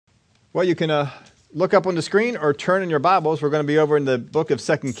Well, you can look up on the screen or turn in your Bibles. We're going to be over in the book of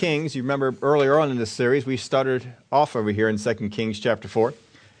 2 Kings. You remember earlier on in this series, we started off over here in 2 Kings chapter 4.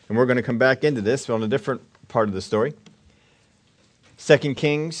 And we're going to come back into this on a different part of the story. 2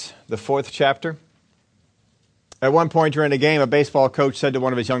 Kings, the 4th chapter. At one point during a game, a baseball coach said to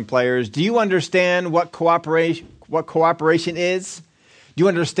one of his young players, "Do you understand what cooperation is? Do you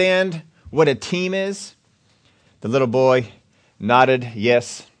understand what a team is?" The little boy nodded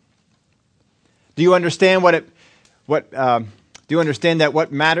yes. Do you understand do you understand that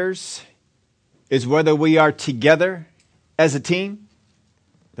what matters is whether we are together as a team?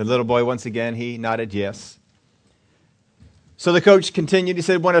 The little boy, once again, he nodded yes. So the coach continued. He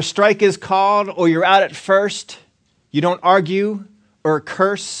said, when a strike is called or you're out at first, you don't argue or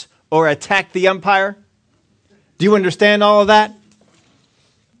curse or attack the umpire. Do you understand all of that?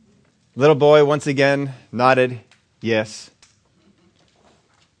 Little boy, once again, nodded yes.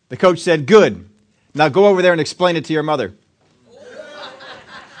 The coach said, good. Now go over there and explain it to your mother.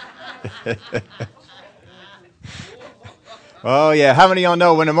 Oh, yeah. How many of y'all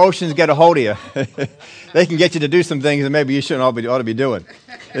know when emotions get a hold of you, they can get you to do some things that maybe you ought to be doing.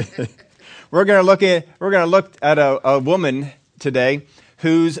 We're going to look at a woman today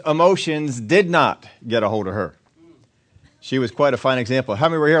whose emotions did not get a hold of her. She was quite a fine example. How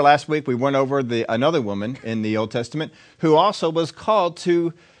many were here last week? We went over another woman in the Old Testament who also was called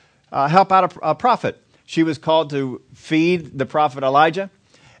to help out a prophet. She was called to feed the prophet Elijah.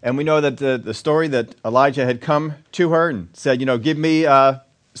 And we know that the story that Elijah had come to her and said, give me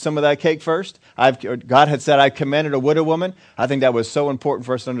some of that cake first. God had said, I commanded a widow woman. I think that was so important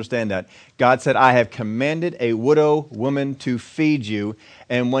for us to understand that. God said, I have commanded a widow woman to feed you.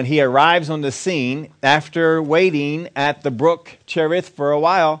 And when he arrives on the scene, after waiting at the brook Cherith for a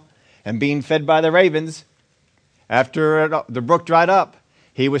while and being fed by the ravens, after the brook dried up,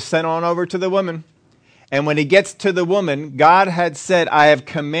 he was sent on over to the woman. And when he gets to the woman, God had said, I have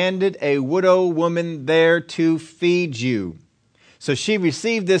commanded a widow woman there to feed you. So she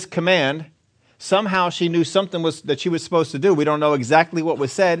received this command. Somehow she knew something that she was supposed to do. We don't know exactly what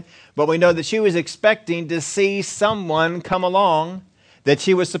was said, but we know that she was expecting to see someone come along that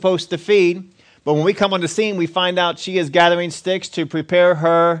she was supposed to feed. But when we come on the scene, we find out she is gathering sticks to prepare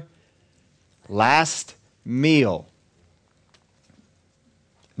her last meal.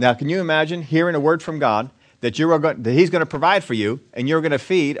 Now, can you imagine hearing a word from God that he's going to provide for you and you're going to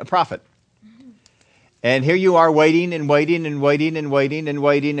feed a prophet? And here you are waiting and waiting and waiting and waiting and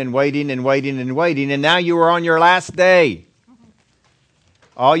waiting and waiting and waiting and waiting, and now you are on your last day.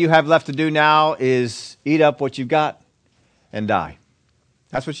 All you have left to do now is eat up what you've got and die.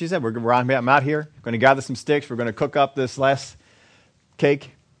 That's what she said. I'm out here, going to gather some sticks. We're going to cook up this last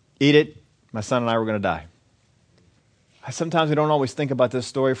cake, eat it. My son and I were going to die. Sometimes we don't always think about this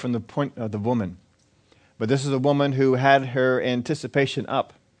story from the point of the woman. But this is a woman who had her anticipation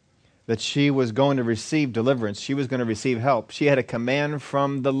up that she was going to receive deliverance. She was going to receive help. She had a command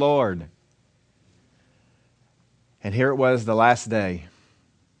from the Lord. And here it was, the last day.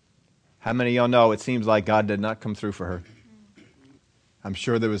 How many of y'all know it seems like God did not come through for her? I'm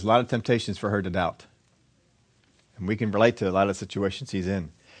sure there was a lot of temptations for her to doubt. And we can relate to a lot of situations he's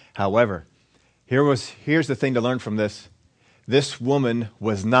in. However, here's the thing to learn from this. This woman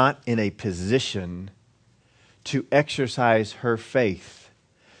was not in a position to exercise her faith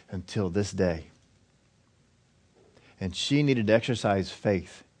until this day. And she needed to exercise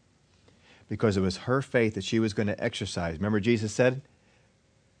faith because it was her faith that she was going to exercise. Remember Jesus said,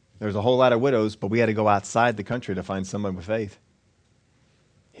 there's a whole lot of widows, but we had to go outside the country to find someone with faith.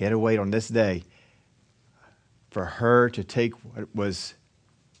 He had to wait on this day for her to take what was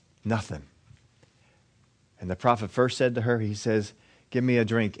nothing. And the prophet first said to her, he says, give me a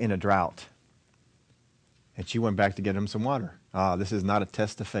drink in a drought. And she went back to get him some water. This is not a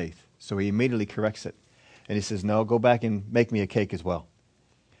test of faith. So he immediately corrects it. And he says, no, go back and make me a cake as well.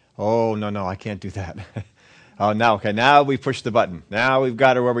 Oh, no, I can't do that. Now we've pushed the button. Now we've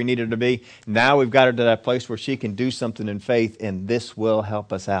got her where we need her to be. Now we've got her to that place where she can do something in faith, and this will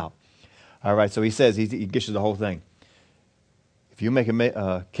help us out. All right, so he says, he gives you the whole thing. If you make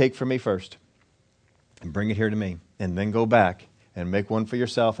a cake for me first, and bring it here to me, and then go back and make one for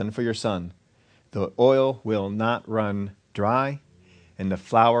yourself and for your son, the oil will not run dry, and the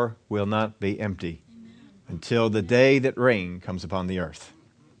flour will not be empty until the day that rain comes upon the earth.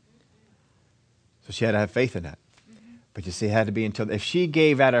 So she had to have faith in that. But you see, it had to be if she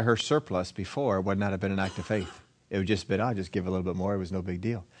gave out of her surplus before, it would not have been an act of faith. It would just been, I'll just give a little bit more. It was no big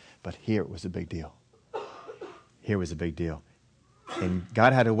deal. But here it was a big deal. Here was a big deal. And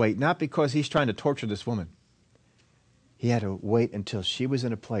God had to wait, not because he's trying to torture this woman. He had to wait until she was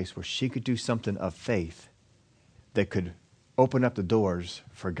in a place where she could do something of faith that could open up the doors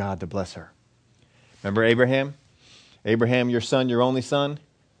for God to bless her. Remember Abraham? Abraham, your son, your only son?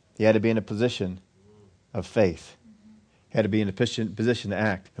 He had to be in a position of faith. He had to be in a position to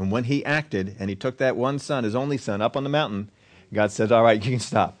act. And when he acted, and he took that one son, his only son, up on the mountain, God said, all right, you can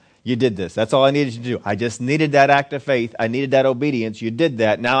stop. You did this. That's all I needed you to do. I just needed that act of faith. I needed that obedience. You did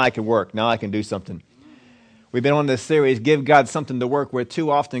that. Now I can work. Now I can do something. We've been on this series, Give God Something to Work With.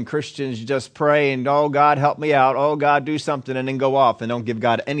 Too often Christians just pray and, oh, God, help me out. Oh, God, do something, and then go off and don't give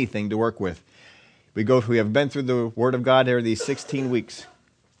God anything to work with. We have been through the Word of God here these 16 weeks,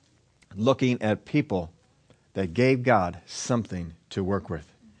 looking at people that gave God something to work with.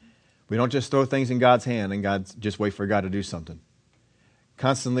 We don't just throw things in God's hand and just wait for God to do something.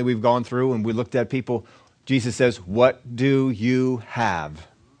 Constantly we've gone through and we looked at people. Jesus says, what do you have?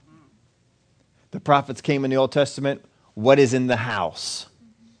 The prophets came in the Old Testament. What is in the house?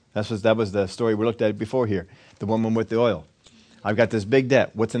 That was the story we looked at before here. The woman with the oil. I've got this big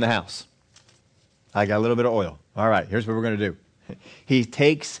debt. What's in the house? I got a little bit of oil. All right, here's what we're going to do. He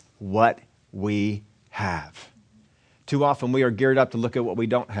takes what we have. Too often we are geared up to look at what we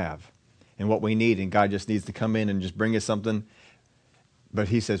don't have and what we need, and God just needs to come in and just bring us something. But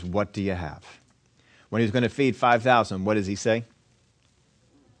he says, what do you have? When he was going to feed 5,000, what does he say?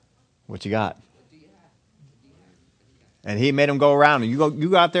 What you got? And he made them go around, and you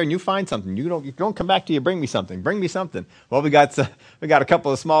go out there and you find something. You don't come back till you bring me something. Bring me something. Well, we got a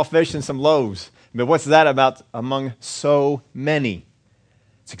couple of small fish and some loaves. But what's that about among so many?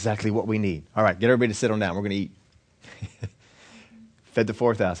 It's exactly what we need. All right, get everybody to sit on down. We're going to eat. Fed the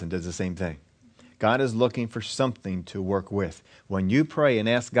 4,000 does the same thing. God is looking for something to work with. When you pray and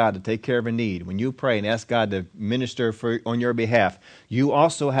ask God to take care of a need, when you pray and ask God to minister on your behalf, you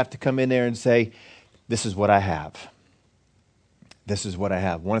also have to come in there and say, this is what I have. This is what I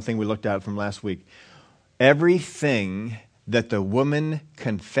have. One thing we looked at from last week, everything that the woman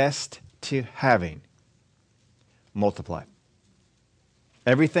confessed to having multiplied.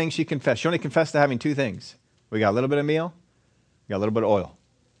 Everything she confessed. She only confessed to having two things. We got a little bit of meal, we got a little bit of oil.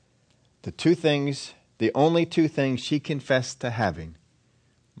 The only two things she confessed to having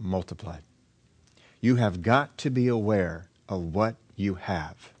multiplied. You have got to be aware of what you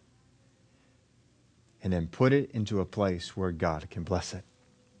have and then put it into a place where God can bless it,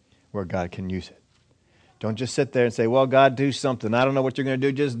 where God can use it. Don't just sit there and say, well, God, do something. I don't know what you're going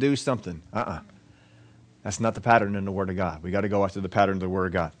to do. Just do something. That's not the pattern in the Word of God. We got to go after the pattern of the Word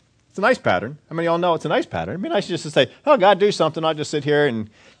of God. It's a nice pattern. I mean, you all know it's a nice pattern. It'd be nice just to say, oh, God, do something. I'll just sit here and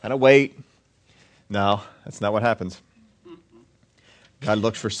kind of wait. No, that's not what happens. God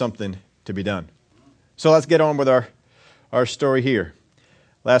looks for something to be done. So let's get on with our story here.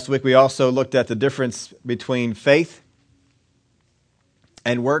 Last week we also looked at the difference between faith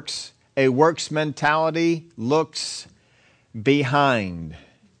and works. A works mentality looks behind.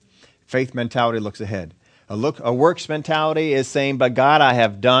 Faith mentality looks ahead. A works mentality is saying, but God, I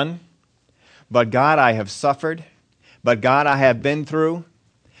have done. But God, I have suffered. But God, I have been through.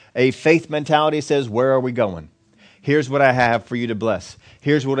 A faith mentality says, where are we going? Here's what I have for you to bless.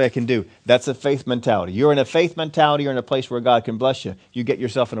 Here's what I can do. That's a faith mentality. You're in a faith mentality. You're in a place where God can bless you. You get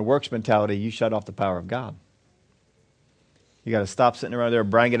yourself in a works mentality. You shut off the power of God. You got to stop sitting around there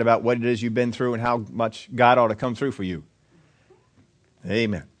bragging about what it is you've been through and how much God ought to come through for you.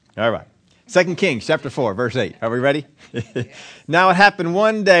 Amen. All right. 2 Kings chapter 4, verse 8. Are we ready? Now it happened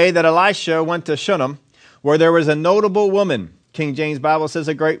one day that Elisha went to Shunem, where there was a notable woman. King James Bible says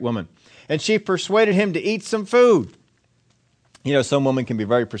a great woman. And she persuaded him to eat some food. You know, some women can be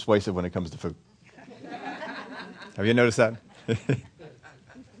very persuasive when it comes to food. Have you noticed that?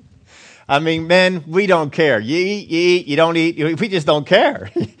 I mean, men, we don't care. You eat, you don't eat. We just don't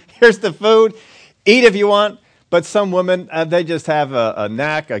care. Here's the food. Eat if you want. But some women, they just have a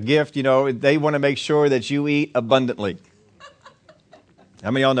knack, a gift. You know, they want to make sure that you eat abundantly.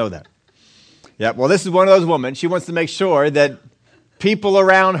 How many of y'all know that? Yeah, well, this is one of those women. She wants to make sure that people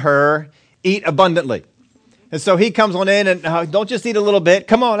around her eat abundantly. And so he comes on in and don't just eat a little bit.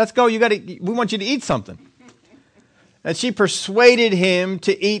 Come on, let's go. We want you to eat something. And she persuaded him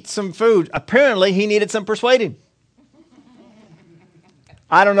to eat some food. Apparently, he needed some persuading.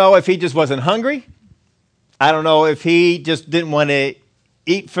 I don't know if he just wasn't hungry. I don't know if he just didn't want to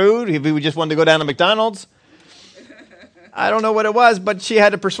eat food, if he just wanted to go down to McDonald's. I don't know what it was, but she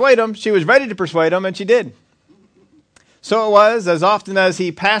had to persuade him. She was ready to persuade him, and she did. So it was, as often as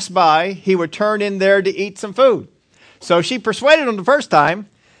he passed by, he would turn in there to eat some food. So she persuaded him the first time,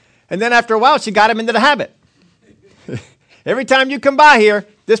 and then after a while, she got him into the habit. Every time you come by here,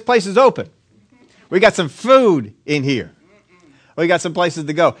 this place is open. We got some food in here. We got some places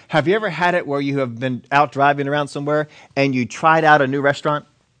to go. Have you ever had it where you have been out driving around somewhere and you tried out a new restaurant?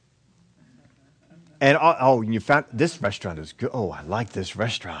 And you found this restaurant is good. Oh, I like this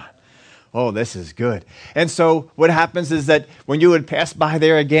restaurant. Oh, this is good. And so what happens is that when you would pass by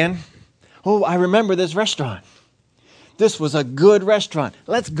there again, oh, I remember this restaurant. This was a good restaurant.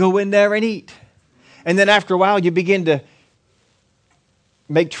 Let's go in there and eat. And then after a while, you begin to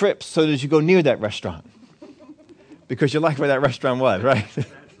make trips so that you go near that restaurant because you like where that restaurant was, right? That's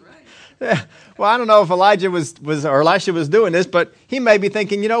right. Yeah. Well, I don't know if Elijah or Elisha was doing this, but he may be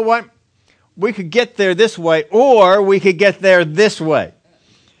thinking, you know what? We could get there this way, or we could get there this way.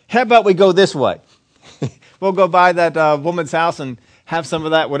 How about we go this way? We'll go by that woman's house and have some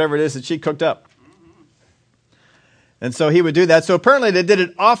of that, whatever it is that she cooked up. And so he would do that. So apparently they did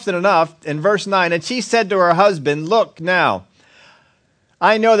it often enough. In verse 9, and she said to her husband, look now,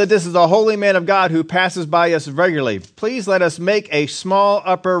 I know that this is a holy man of God who passes by us regularly. Please let us make a small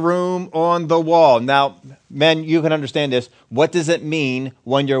upper room on the wall. Now, men, you can understand this. What does it mean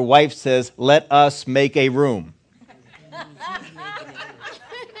when your wife says, let us make a room?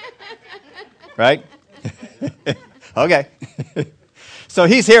 Right? Okay. So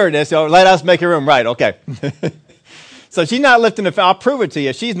he's hearing this. So let us make a room. Right. Okay. So she's not lifting the finger. I'll prove it to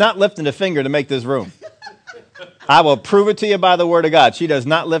you. She's not lifting a finger to make this room. I will prove it to you by the word of God. She does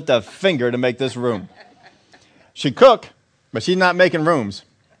not lift a finger to make this room. She cook, but she's not making rooms.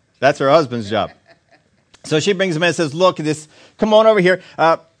 That's her husband's job. So she brings him in and says, look, this, come on over here.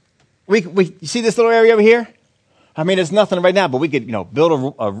 We see this little area over here? I mean, it's nothing right now, but we could,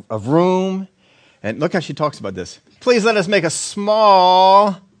 build a room. And look how she talks about this. Please let us make a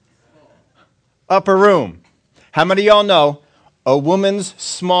small upper room. How many of y'all know a woman's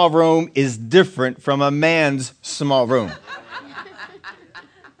small room is different from a man's small room?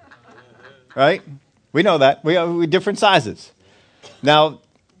 Right? We know that. We different sizes. Now,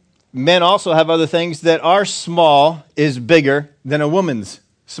 men also have other things that our small is bigger than a woman's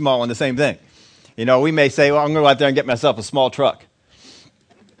small in the same thing. We may say, well, I'm going to go out there and get myself a small truck.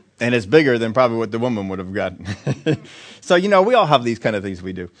 And it's bigger than probably what the woman would have gotten. So, we all have these kind of things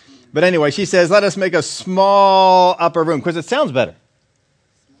we do. But anyway, she says, let us make a small upper room, because it sounds better.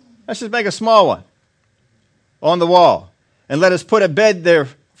 Let's just make a small one on the wall. And let us put a bed there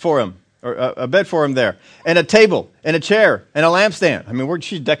for him, or a bed for him there, and a table, and a chair, and a lampstand. I mean,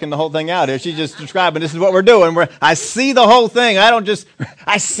 she's decking the whole thing out here. She's just describing, this is what we're doing. I see the whole thing.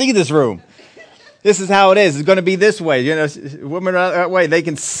 I see this room. This is how it is. It's going to be this way. Women are that way. They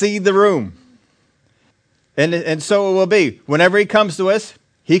can see the room. And so it will be. Whenever he comes to us,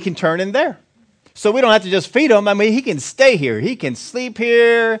 he can turn in there. So we don't have to just feed him. I mean, he can stay here. He can sleep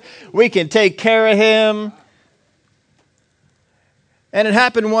here. We can take care of him. And it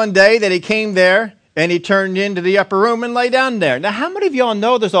happened one day that he came there and he turned into the upper room and lay down there. Now, how many of y'all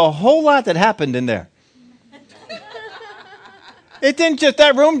know there's a whole lot that happened in there?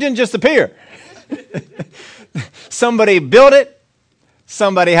 That room didn't just appear. Somebody built it.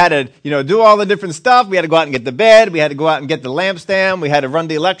 Somebody had to, do all the different stuff. We had to go out and get the bed. We had to go out and get the lampstand. We had to run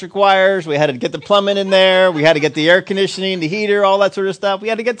the electric wires. We had to get the plumbing in there. We had to get the air conditioning, the heater, all that sort of stuff. We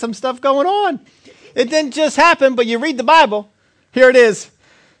had to get some stuff going on. It didn't just happen, but you read the Bible. Here it is.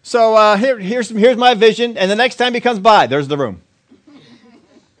 So here's my vision. And the next time he comes by, there's the room.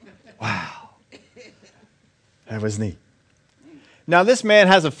 Wow. That was neat. Now, this man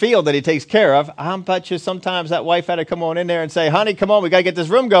has a field that he takes care of. I bet you sometimes that wife had to come on in there and say, honey, come on, we got to get this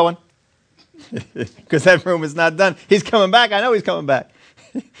room going. Because that room is not done. He's coming back. I know he's coming back.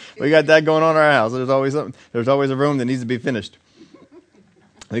 We got that going on in our house. There's always something. There's always a room that needs to be finished.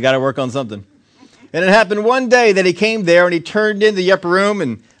 We got to work on something. And it happened one day that he came there and he turned into the upper room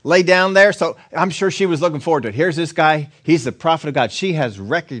and lay down there. So I'm sure she was looking forward to it. Here's this guy. He's the prophet of God. She has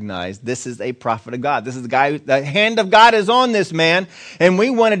recognized this is a prophet of God. This is the guy, the hand of God is on this man. And we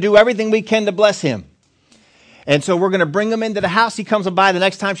want to do everything we can to bless him. And so we're going to bring him into the house. He comes on by the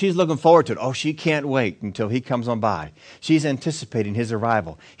next time. She's looking forward to it. Oh, she can't wait until he comes on by. She's anticipating his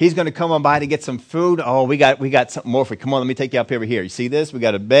arrival. He's going to come on by to get some food. Oh, we got something more for you. Come on, let me take you up over here. You see this? We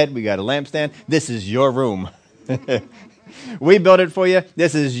got a bed. We got a lampstand. This is your room. We built it for you.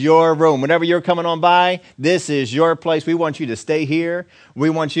 This is your room. Whenever you're coming on by, this is your place. We want you to stay here.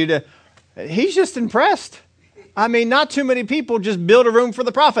 We want you to... He's just impressed. I mean, not too many people just build a room for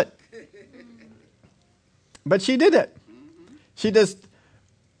the prophet. But she did it. She just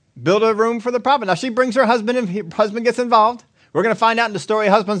built a room for the prophet. Now, she brings her husband in. Her husband gets involved. We're going to find out in the story,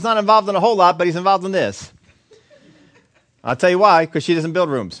 husband's not involved in a whole lot, but he's involved in this. I'll tell you why, because she doesn't build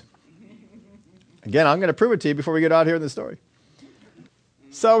rooms. Again, I'm going to prove it to you before we get out here in the story.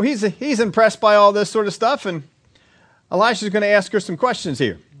 So he's impressed by all this sort of stuff, and Elisha's going to ask her some questions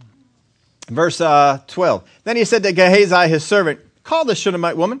here. Verse 12. Then he said to Gehazi, his servant, call the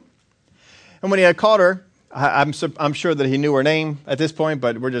Shunammite woman. And when he had called her, I'm sure that he knew her name at this point,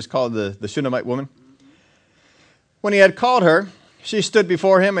 but we're just called the Shunammite woman. When he had called her, she stood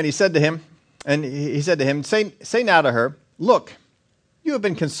before him, and he said to him, say now to her, look, you have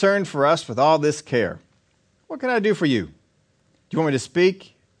been concerned for us with all this care. What can I do for you? Do you want me to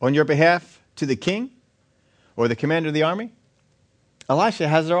speak on your behalf to the king or the commander of the army? Elisha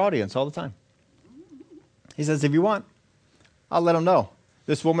has their audience all the time. He says, if you want, I'll let them know.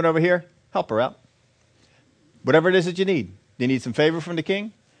 This woman over here, help her out. Whatever it is that you need. Do you need some favor from the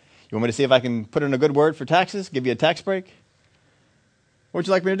king? You want me to see if I can put in a good word for taxes, give you a tax break? What would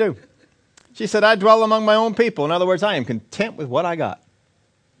you like me to do? She said, I dwell among my own people. In other words, I am content with what I got.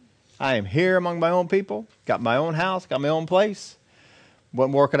 I am here among my own people, got my own house, got my own place. What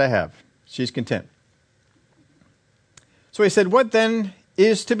more could I have? She's content. So he said, what then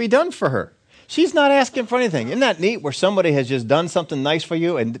is to be done for her? She's not asking for anything. Isn't that neat where somebody has just done something nice for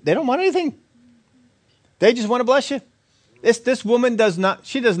you and they don't want anything? They just want to bless you. This woman does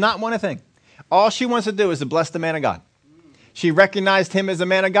not want a thing. All she wants to do is to bless the man of God. She recognized him as a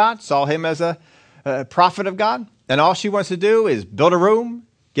man of God, saw him as a prophet of God, and all she wants to do is build a room,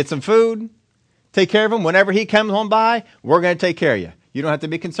 get some food, take care of him. Whenever he comes home by, we're going to take care of you. You don't have to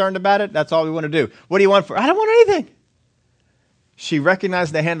be concerned about it. That's all we want to do. What do you want for? I don't want anything. She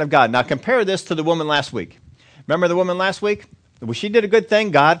recognized the hand of God. Now compare this to the woman last week. Remember the woman last week? Well, she did a good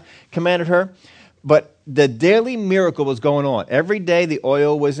thing. God commanded her. But the daily miracle was going on. Every day the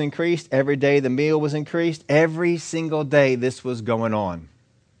oil was increased. Every day the meal was increased. Every single day this was going on.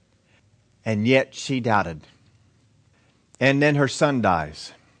 And yet she doubted. And then her son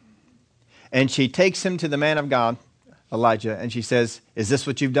dies. And she takes him to the man of God, Elijah, and she says, is this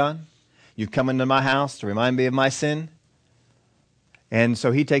what you've done? You've come into my house to remind me of my sin? And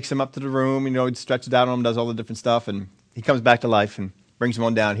so he takes him up to the room, he stretches out on him, does all the different stuff, and he comes back to life and brings him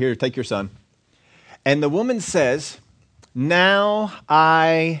on down. Here, take your son. And the woman says, now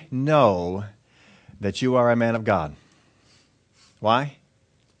I know that you are a man of God. Why?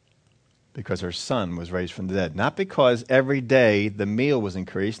 Because her son was raised from the dead. Not because every day the meal was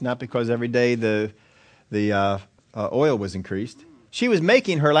increased, not because every day the oil was increased. She was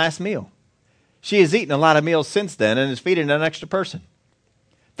making her last meal. She has eaten a lot of meals since then and is feeding an extra person.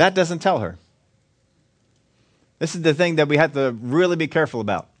 That doesn't tell her. This is the thing that we have to really be careful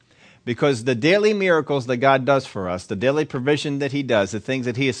about. Because the daily miracles that God does for us, the daily provision that he does, the things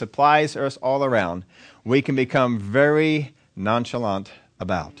that he supplies us all around, we can become very nonchalant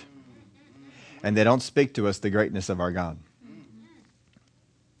about. And they don't speak to us the greatness of our God.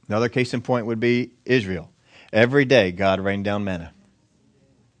 Another case in point would be Israel. Every day God rained down manna.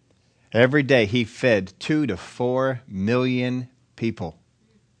 Every day he fed 2 to 4 million people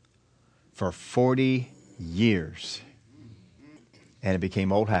for 40 years. And it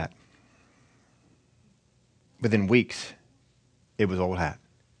became old hat. Within weeks, it was old hat.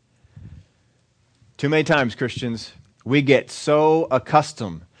 Too many times, Christians, we get so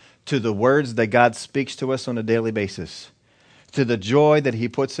accustomed to the words that God speaks to us on a daily basis, to the joy that he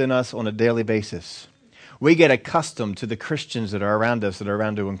puts in us on a daily basis. We get accustomed to the Christians that are around us, that are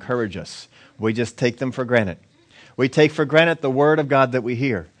around to encourage us. We just take them for granted. We take for granted the word of God that we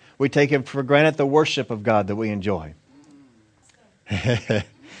hear. We take it for granted the worship of God that we enjoy.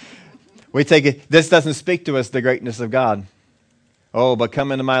 We take it, this doesn't speak to us the greatness of God. Oh, but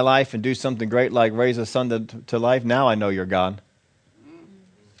come into my life and do something great like raise a son to life. Now I know you're God.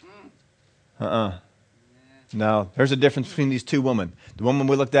 No, there's a difference between these two women. The woman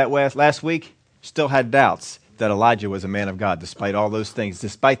we looked at last week still had doubts that Elijah was a man of God, despite all those things,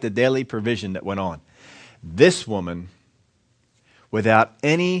 despite the daily provision that went on. This woman, without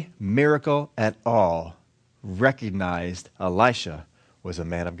any miracle at all, recognized Elisha was a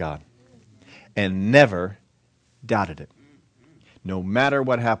man of God and never doubted it. No matter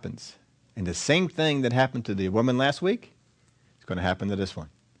what happens. And the same thing that happened to the woman last week is going to happen to this one.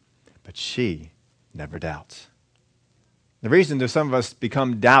 But she never doubts. The reason that some of us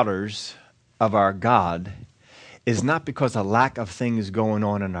become doubters of our God is not because of lack of things going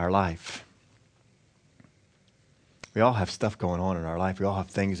on in our life. We all have stuff going on in our life. We all have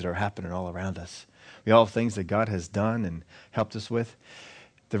things that are happening all around us. We all have things that God has done and helped us with.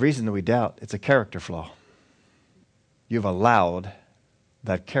 The reason that we doubt, it's a character flaw. You've allowed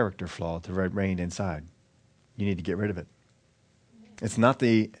that character flaw to reign inside. You need to get rid of it. It's not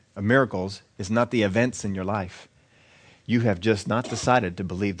the miracles. It's not the events in your life. You have just not decided to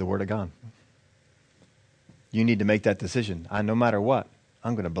believe the Word of God. You need to make that decision. No matter what,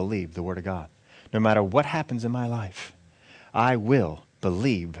 I'm going to believe the Word of God. No matter what happens in my life, I will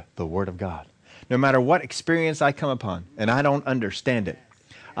believe the Word of God. No matter what experience I come upon and I don't understand it,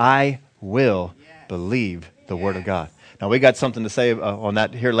 I will believe the Word of God. Now, we got something to say on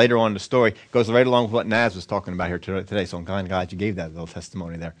that here later on in the story. It goes right along with what Naz was talking about here today. So I'm kind of glad you gave that little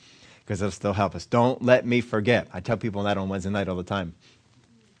testimony there, because it'll still help us. Don't let me forget. I tell people that on Wednesday night all the time,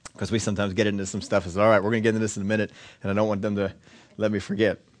 because we sometimes get into some stuff and say, all right, we're going to get into this in a minute, and I don't want them to let me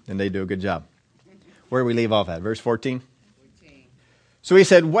forget. And they do a good job. Where do we leave off at? Verse 14? So he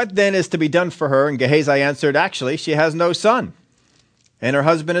said, what then is to be done for her? And Gehazi answered, actually, she has no son, and her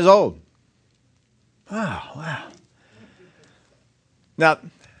husband is old. Oh, wow. Now,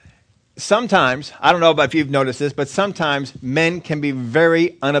 sometimes, I don't know if you've noticed this, but sometimes men can be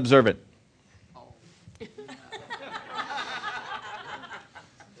very unobservant.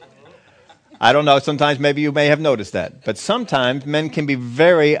 I don't know, sometimes maybe you may have noticed that, but sometimes men can be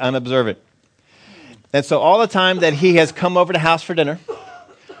very unobservant. And so all the time that he has come over to the house for dinner,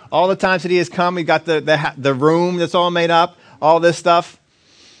 all the times that he has come, he got the room that's all made up, all this stuff,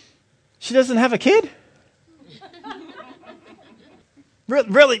 she doesn't have a kid?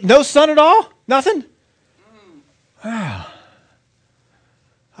 Really? No son at all? Nothing? Wow.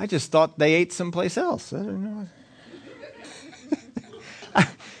 I just thought they ate someplace else. I don't know. I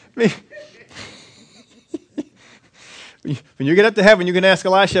mean, when you get up to heaven, you can ask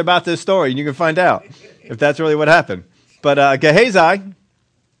Elisha about this story, and you can find out if that's really what happened. But Gehazi,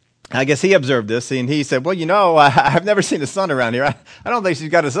 I guess he observed this, and he said, well, I've never seen a son around here. I don't think she's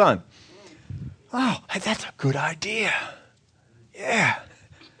got a son. Oh, that's a good idea. Yeah,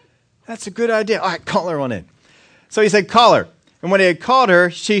 that's a good idea. All right, call her on in. So he said, call her. And when he had called her,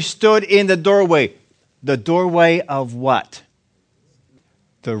 she stood in the doorway. The doorway of what?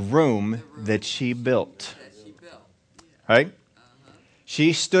 The room that she built. Right?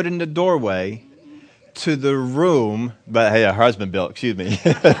 She stood in the doorway to the room, but hey, her husband built, excuse me.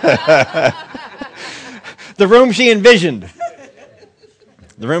 The room she envisioned.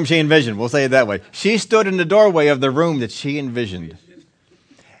 The room she envisioned, we'll say it that way. She stood in the doorway of the room that she envisioned.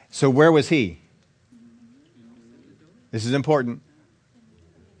 So where was he? This is important.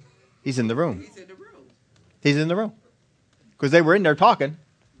 He's in the room. He's in the room. Because they were in there talking.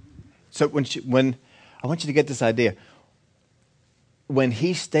 So when I want you to get this idea. When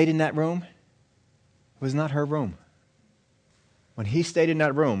he stayed in that room, it was not her room. When he stayed in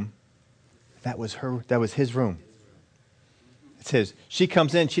that room, that was his room. It's his. She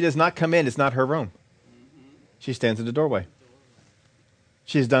comes in. She does not come in. It's not her room. She stands in the doorway.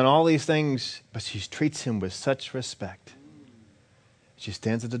 She's done all these things, but she treats him with such respect. She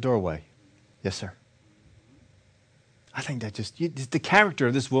stands at the doorway. Yes, sir. I think that the character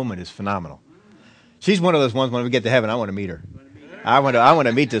of this woman is phenomenal. She's one of those ones when we get to heaven, I want to meet her. I want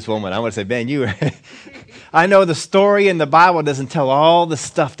to meet this woman. I want to say, man, I know the story in the Bible doesn't tell all the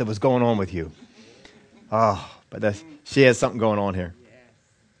stuff that was going on with you. Oh, but she has something going on here.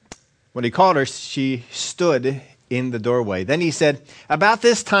 When he called her, she stood in the doorway. Then he said, about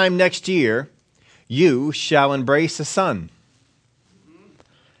this time next year, you shall embrace a son.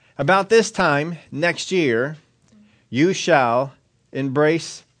 About this time next year, you shall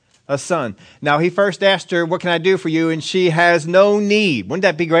embrace a son. Now, he first asked her, what can I do for you? And she has no need. Wouldn't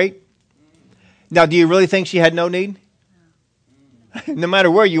that be great? Now, do you really think she had no need? No matter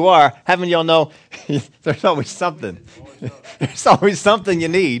where you are, haven't y'all know, there's always something. There's always something you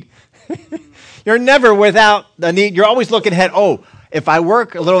need. You're never without a need. You're always looking ahead. Oh, if I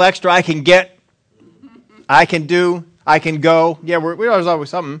work a little extra, I can get, I can do, I can go. Yeah, there's always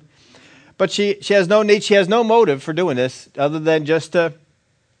something. But she has no need. She has no motive for doing this other than just to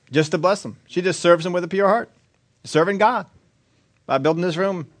bless them. She just serves them with a pure heart. Serving God by building this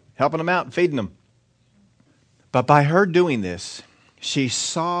room, helping them out, and feeding them. But by her doing this, she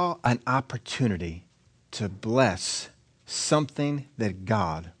saw an opportunity to bless something that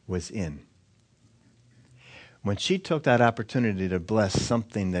God was in. When she took that opportunity to bless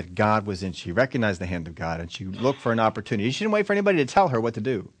something that God was in, she recognized the hand of God and she looked for an opportunity. She didn't wait for anybody to tell her what to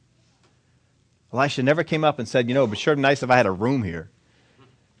do. Elisha never came up and said, it'd be sure nice if I had a room here.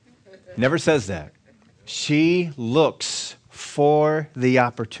 Never says that. She looks for the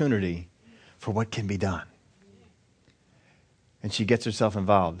opportunity for what can be done. And she gets herself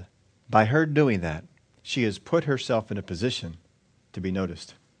involved. By her doing that, she has put herself in a position to be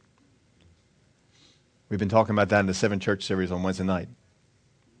noticed. We've been talking about that in the 7 Church series on Wednesday night.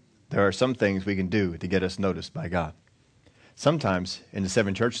 There are some things we can do to get us noticed by God. Sometimes in the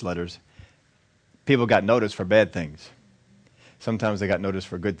 7 church letters, people got noticed for bad things. Sometimes they got noticed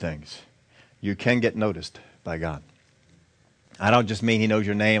for good things. You can get noticed by God. I don't just mean he knows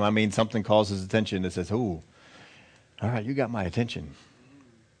your name. I mean something calls his attention that says, ooh, all right, you got my attention.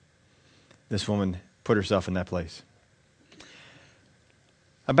 This woman put herself in that place.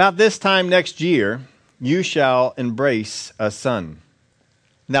 About this time next year, you shall embrace a son.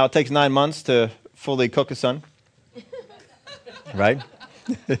 Now, it takes 9 months to fully cook a son, right?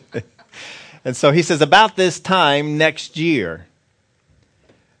 And so he says, about this time next year.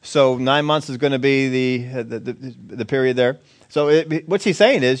 So 9 months is going to be the period there. So what's he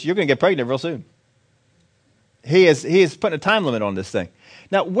saying is, you're going to get pregnant real soon. He is putting a time limit on this thing.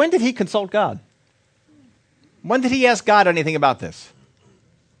 Now, when did he consult God? When did he ask God anything about this?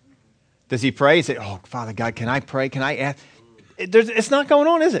 Does he pray? He say, oh, Father God, can I pray? Can I ask? It's not going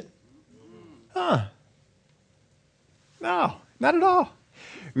on, is it? No, not at all.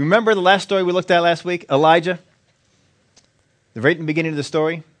 Remember the last story we looked at last week? Elijah? Right in the beginning of the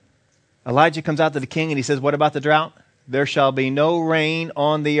story, Elijah comes out to the king and he says, what about the drought? There shall be no rain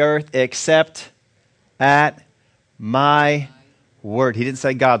on the earth except at my word. He didn't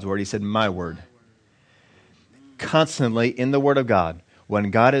say God's word. He said my word. Constantly in the word of God, when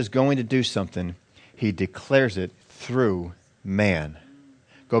God is going to do something, he declares it through man.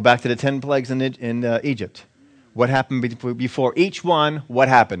 Go back to the 10 plagues in Egypt. What happened before each one? What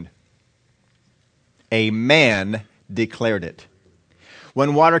happened? A man declared it.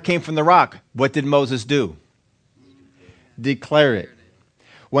 When water came from the rock, what did Moses do? Declare it.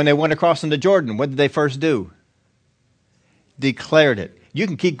 When they went across into Jordan, what did they first do? Declared it. You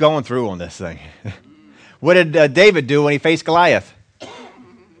can keep going through on this thing. What did David do when he faced Goliath?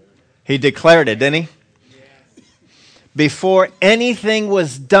 He declared it, didn't he? Before anything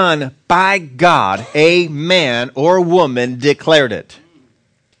was done by God, a man or woman declared it.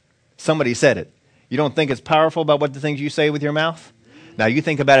 Somebody said it. You don't think it's powerful about what the things you say with your mouth? Now you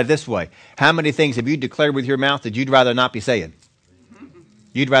think about it this way. How many things have you declared with your mouth that you'd rather not be saying?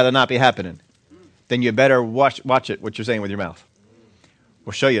 You'd rather not be happening. Then you better watch it, what you're saying with your mouth.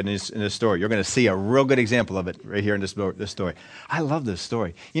 We'll show you in this story. You're going to see a real good example of it right here in this story. I love this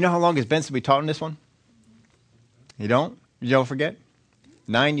story. You know how long it's been since we taught on this one? You don't? You don't forget?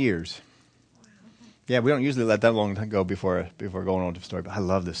 9 years. Yeah, we don't usually let that long go before going on to the story, but I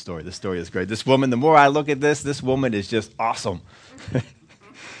love this story. This story is great. This woman, the more I look at this woman is just awesome.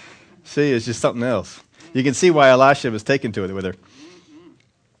 She is just something else. You can see why Elisha was taken to it with her.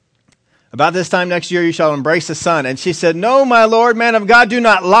 About this time next year, you shall embrace a son. And she said, no, my Lord, man of God, do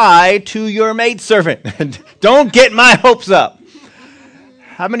not lie to your maidservant. Don't get my hopes up.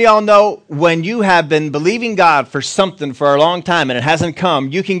 How many of y'all know when you have been believing God for something for a long time and it hasn't come,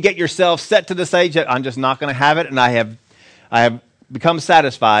 you can get yourself set to the stage that I'm just not going to have it, and I have become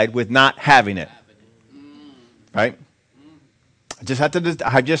satisfied with not having it. Right?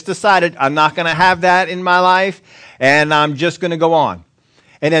 I just decided I'm not going to have that in my life, and I'm just going to go on.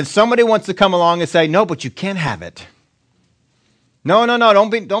 And then somebody wants to come along and say, no, but you can have it. No,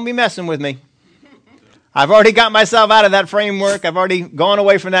 don't be messing with me. I've already got myself out of that framework. I've already gone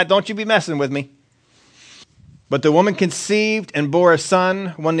away from that. Don't you be messing with me. But the woman conceived and bore a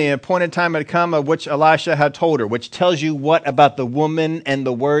son when the appointed time had come, of which Elisha had told her, which tells you what about the woman and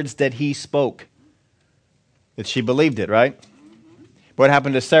the words that he spoke? That she believed it, right? What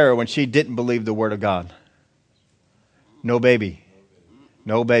happened to Sarah when she didn't believe the word of God? No baby.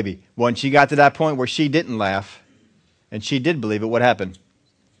 No baby. When she got to that point where she didn't laugh and she did believe it, what happened?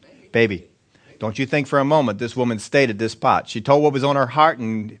 Baby. Don't you think for a moment this woman stayed at this spot. She told what was on her heart,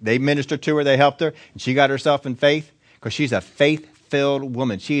 and they ministered to her, they helped her, and she got herself in faith because she's a faith-filled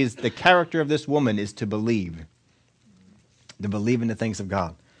woman. The character of this woman is to believe in the things of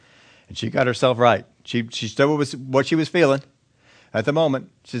God. And she got herself right. She stood with what she was feeling at the moment.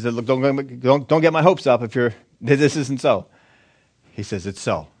 She said, look, don't get my hopes up if this isn't so. He says, it's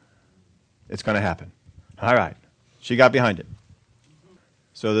so. It's going to happen. All right. She got behind it.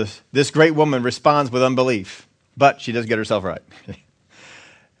 So this great woman responds with unbelief, but she does get herself right.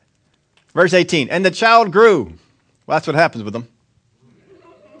 Verse 18, and the child grew. Well, that's what happens with them.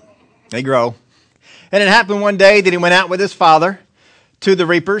 They grow. And it happened one day that he went out with his father to the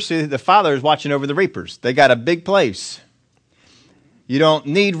reapers. See, the father is watching over the reapers. They got a big place. You don't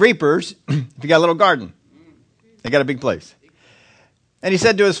need reapers if you got a little garden. They got a big place. And he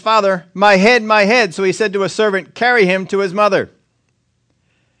said to his father, my head, my head. So he said to a servant, carry him to his mother.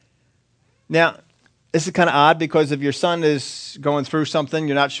 Now, this is kind of odd because if your son is going through something,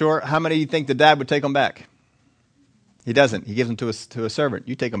 you're not sure, how many of you think the dad would take him back? He doesn't. He gives him to a servant.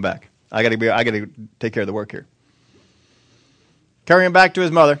 You take him back. I got to take care of the work here. Carry him back to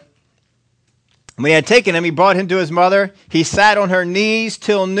his mother. When he had taken him, he brought him to his mother. He sat on her knees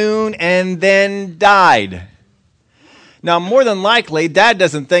till noon and then died. Now, more than likely, Dad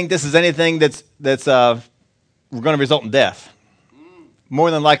doesn't think this is anything that's going to result in death. More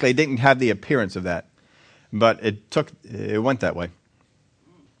than likely, it didn't have the appearance of that. But it went that way.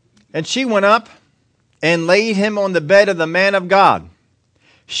 And she went up and laid him on the bed of the man of God,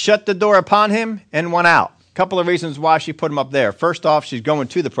 shut the door upon him, and went out. A couple of reasons why she put him up there. First off, she's going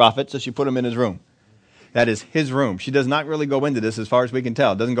to the prophet, so she put him in his room. That is his room. She does not really go into this as far as we can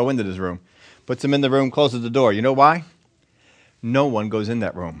tell. Doesn't go into this room. Puts him in the room, closes the door. You know why? No one goes in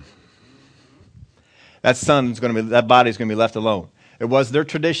that room. That body's going to be left alone. It was their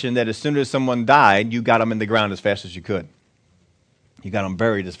tradition that as soon as someone died, you got them in the ground as fast as you could. You got them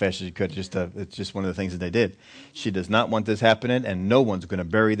buried as fast as you could. It's just one of the things that they did. She does not want this happening, and no one's going to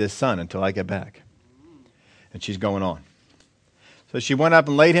bury this son until I get back. And she's going on. So she went up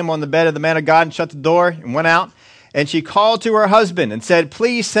and laid him on the bed of the man of God and shut the door and went out. And she called to her husband and said,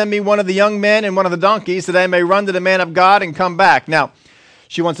 please send me one of the young men and one of the donkeys that I may run to the man of God and come back. Now,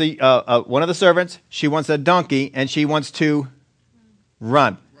 she wants one of the servants, she wants a donkey, and she wants to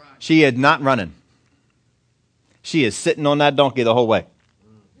run. She is not running. She is sitting on that donkey the whole way.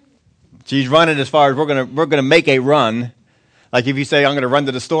 She's running as far as we're gonna make a run. Like if you say, I'm going to run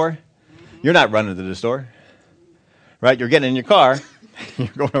to the store, you're not running to the store. Right? You're getting in your car. You're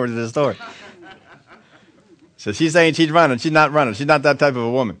going over to the store. So she's saying she's running. She's not running. She's not that type of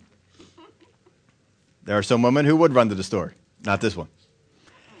a woman. There are some women who would run to the store. Not this one.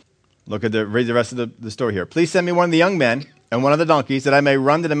 Read the rest of the story here. Please send me one of the young men and one of the donkeys that I may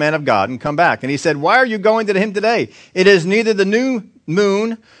run to the man of God and come back. And he said, why are you going to him today? It is neither the new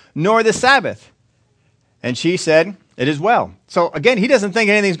moon nor the Sabbath. And she said, it is well. So again, he doesn't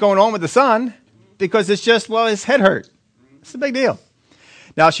think anything's going on with the son because it's just, his head hurt. It's a big deal.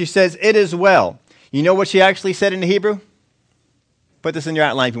 Now she says, it is well. You know what she actually said in the Hebrew? Put this in your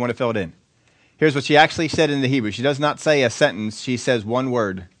outline if you want to fill it in. Here's what she actually said in the Hebrew. She does not say a sentence. She says one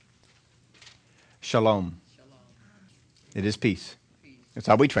word. Shalom. It is peace. That's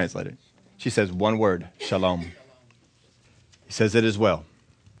how we translate it. She says one word. Shalom. He says it is well.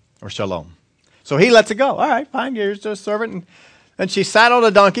 Or shalom. So he lets it go. All right, fine. You're just a servant. And she saddled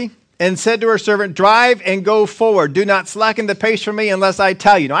a donkey and said to her servant, drive and go forward. Do not slacken the pace for me unless I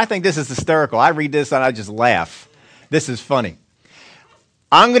tell you. Now, I think this is hysterical. I read this and I just laugh. This is funny.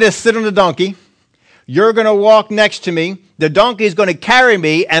 I'm going to sit on the donkey. You're going to walk next to me. The donkey is going to carry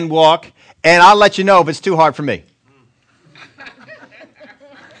me and walk, and I'll let you know if it's too hard for me.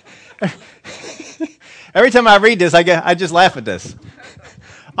 Every time I read this, I just laugh at this.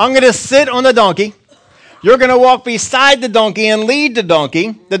 I'm going to sit on the donkey. You're going to walk beside the donkey and lead the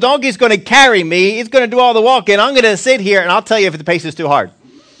donkey. The donkey's going to carry me. It's going to do all the walking. I'm going to sit here, and I'll tell you if the pace is too hard.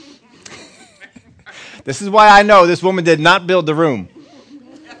 This is why I know this woman did not build the room.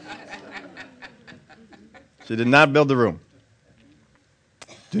 She did not build the room.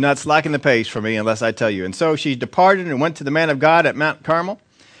 Do not slacken the pace for me unless I tell you. And so she departed and went to the man of God at Mount Carmel.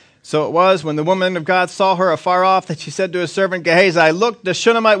 So it was when the woman of God saw her afar off that she said to his servant Gehazi, look, the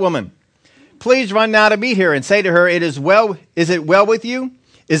Shunammite woman. Please run now to meet her and say to her, it is well. Is it well with you?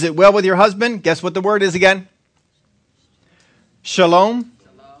 Is it well with your husband? Guess what the word is again? Shalom.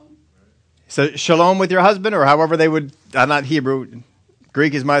 So shalom with your husband, or however they would, I'm not Hebrew.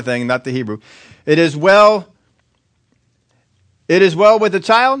 Greek is my thing, not the Hebrew. It is well with the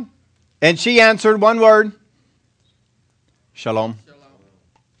child. And she answered one word. Shalom.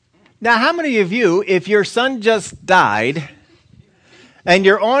 Now, how many of you, if your son just died, and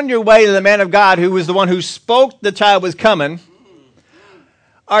you're on your way to the man of God who was the one who spoke the child was coming,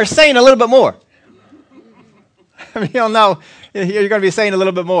 are saying a little bit more? I mean, you're going to be saying a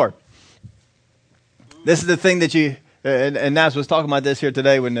little bit more. This is the thing that and Naz was talking about this here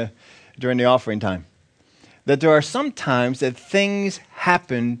today during the offering time, that there are some times that things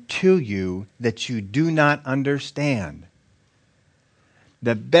happen to you that you do not understand.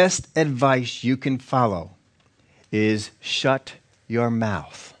 The best advice you can follow is shut your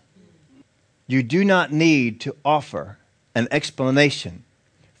mouth. You do not need to offer an explanation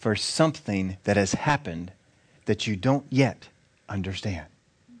for something that has happened that you don't yet understand.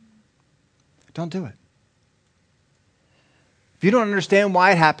 Don't do it. If you don't understand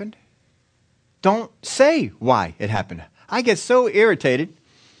why it happened, don't say why it happened. I get so irritated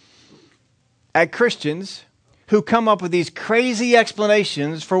at Christians who come up with these crazy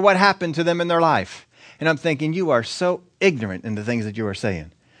explanations for what happened to them in their life. And I'm thinking, you are so ignorant in the things that you are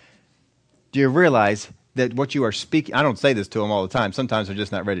saying. Do you realize that what you are speaking, I don't say this to them all the time. Sometimes they're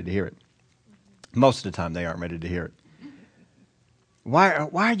just not ready to hear it. Most of the time they aren't ready to hear it. Why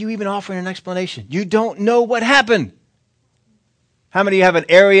are you even offering an explanation? You don't know what happened. How many of you have an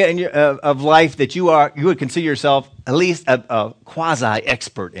area in of life that you would consider yourself at least a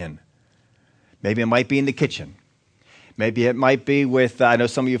quasi-expert in? Maybe it might be in the kitchen. Maybe it might be with, I know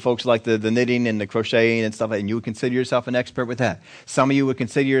some of you folks like the knitting and the crocheting and stuff, and you would consider yourself an expert with that. Some of you would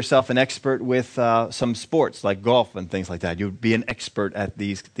consider yourself an expert with some sports like golf and things like that. You would be an expert at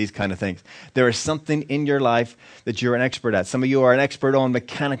these kind of things. There is something in your life that you're an expert at. Some of you are an expert on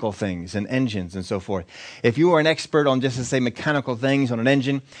mechanical things and engines and so forth. If you are an expert on, just to say, mechanical things on an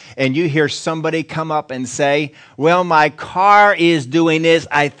engine, and you hear somebody come up and say, well, my car is doing this,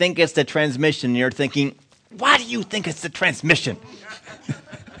 I think it's the transmission, and you're thinking, why do you think it's the transmission?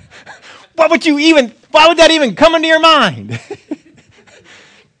 Why would that even come into your mind?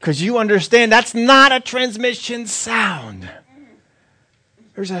 Because you understand that's not a transmission sound.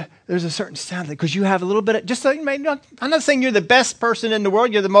 There's a certain sound because you have a little bit of, just so you may know, I'm not saying you're the best person in the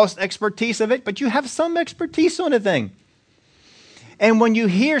world, you're the most expertise of it, but you have some expertise on a thing. And when you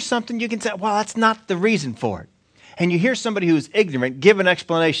hear something, you can say, well, that's not the reason for it. And you hear somebody who's ignorant give an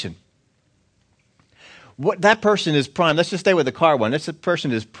explanation. What that person is primed. Let's just stay with the car one. This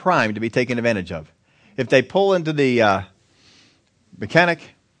person is primed to be taken advantage of. If they pull into the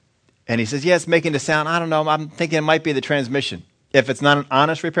mechanic and he says, yeah, it's making the sound, I don't know, I'm thinking it might be the transmission. If it's not an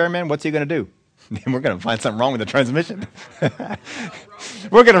honest repairman, what's he going to do? We're going to find something wrong with the transmission.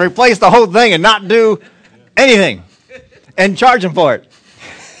 We're going to replace the whole thing and not do anything and charge them for it.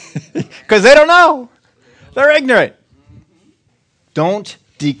 Because they don't know. They're ignorant. Don't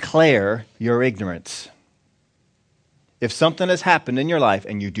declare your ignorance. If something has happened in your life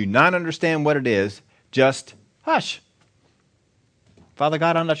and you do not understand what it is, just hush. Father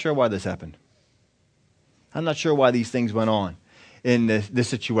God, I'm not sure why this happened. I'm not sure why these things went on in this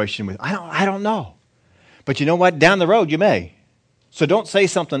situation. I don't know. But you know what? Down the road you may. So don't say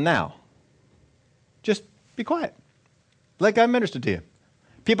something now. Just be quiet. Let God minister to you.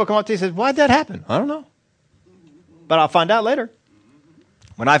 People come up to you and say, why'd that happen? I don't know. But I'll find out later.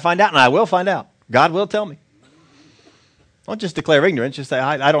 When I find out, and I will find out, God will tell me. Don't just declare ignorance. Just say,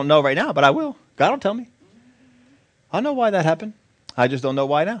 I don't know right now, but I will. God will tell me. I know why that happened. I just don't know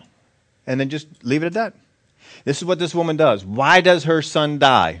why now. And then just leave it at that. This is what this woman does. Why does her son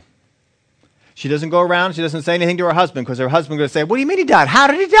die? She doesn't go around. She doesn't say anything to her husband because her husband is going to say, what do you mean he died? How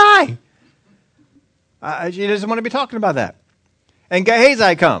did he die? She doesn't want to be talking about that. And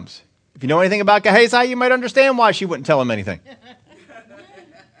Gehazi comes. If you know anything about Gehazi, you might understand why she wouldn't tell him anything.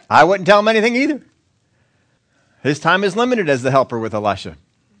 I wouldn't tell him anything either. His time is limited as the helper with Elisha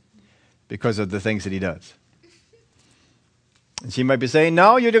because of the things that he does. And she might be saying,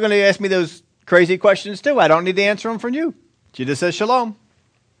 no, you're going to ask me those crazy questions too. I don't need to answer them from you. She just says shalom.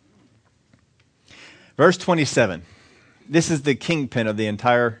 Verse 27. This is the kingpin of the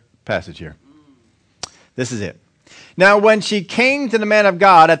entire passage here. This is it. Now, when she came to the man of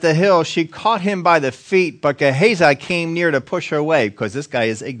God at the hill, she caught him by the feet, but Gehazi came near to push her away because this guy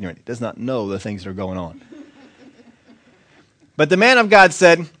is ignorant. He does not know the things that are going on. But the man of God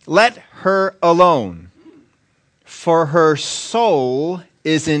said, let her alone, for her soul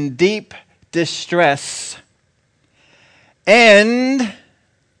is in deep distress, and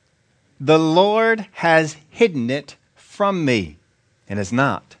the Lord has hidden it from me and has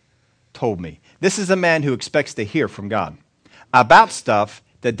not told me. This is a man who expects to hear from God about stuff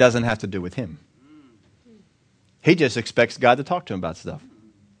that doesn't have to do with him. He just expects God to talk to him about stuff.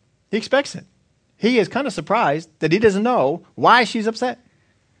 He expects it. He is kind of surprised that he doesn't know why she's upset.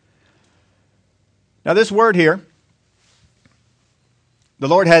 Now this word here, the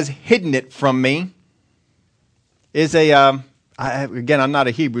Lord has hidden it from me, is again, I'm not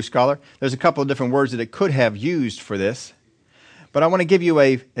a Hebrew scholar. There's a couple of different words that it could have used for this. But I want to give you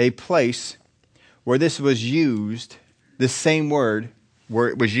a place where this was used, this same word, where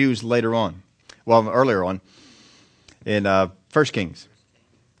it was used later on. Well, earlier on in 1 Kings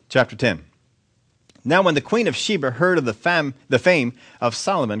chapter 10. Now when the queen of Sheba heard of the fame of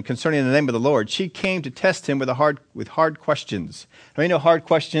Solomon concerning the name of the Lord, she came to test him with hard questions. I mean, hard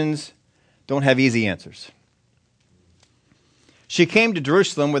questions don't have easy answers. She came to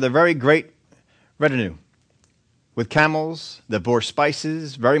Jerusalem with a very great retinue, with camels that bore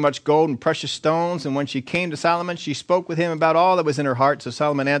spices, very much gold and precious stones. And when she came to Solomon, she spoke with him about all that was in her heart. So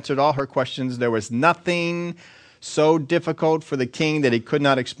Solomon answered all her questions. There was nothing so difficult for the king that he could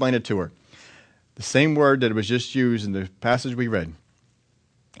not explain it to her. The same word that was just used in the passage we read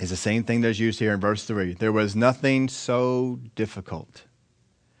is the same thing that's used here in verse 3. There was nothing so difficult.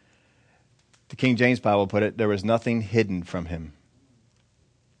 The King James Bible put it, there was nothing hidden from him.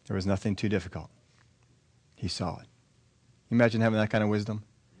 There was nothing too difficult. He saw it. Imagine having that kind of wisdom.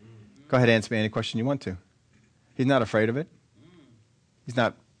 Go ahead and answer me any question you want to. He's not afraid of it. He's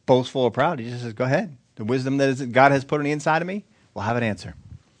not boastful or proud. He just says, go ahead. The wisdom that God has put on the inside of me will have an answer.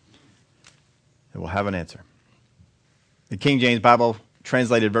 It will have an answer. The King James Bible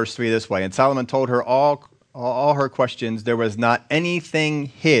translated verse 3 this way. And Solomon told her all her questions. There was not anything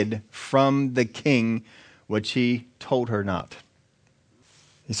hid from the king which he told her not.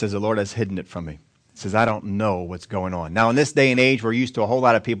 He says, the Lord has hidden it from me. He says, I don't know what's going on. Now, in this day and age, we're used to a whole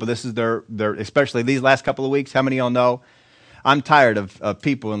lot of people. This is their especially these last couple of weeks. How many of y'all know? I'm tired of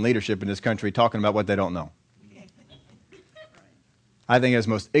people in leadership in this country talking about what they don't know. I think it's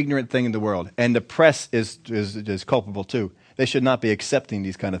the most ignorant thing in the world. And the press is culpable too. They should not be accepting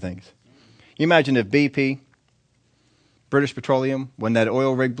these kind of things. You imagine if BP, British Petroleum, when that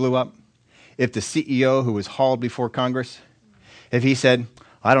oil rig blew up, if the CEO who was hauled before Congress, if he said,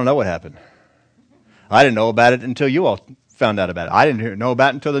 I don't know what happened. I didn't know about it until you all found out about it. I didn't know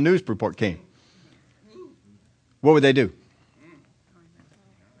about it until the news report came. What would they do?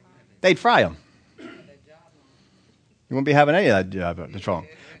 They'd fry him. You won't be having any of that job. That's wrong.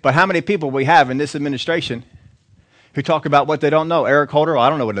 But how many people we have in this administration who talk about what they don't know? Eric Holder, I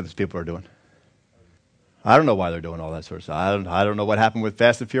don't know what those people are doing. I don't know why they're doing all that sort of stuff. I don't know what happened with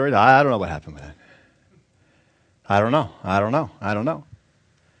Fast and Furious. I don't know what happened with that. I don't know.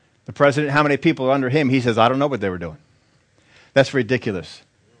 The president, how many people are under him? He says, I don't know what they were doing. That's ridiculous.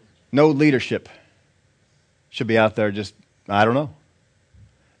 No leadership should be out there just, I don't know.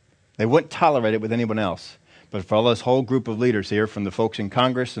 They wouldn't tolerate it with anyone else. But for all this whole group of leaders here, from the folks in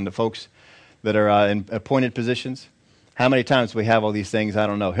Congress and the folks that are in appointed positions, how many times do we have all these things? I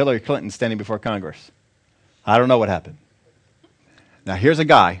don't know. Hillary Clinton standing before Congress. I don't know what happened. Now, here's a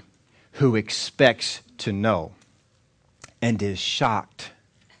guy who expects to know and is shocked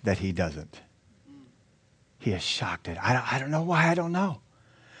that he doesn't. He is shocked at I don't know why I don't know.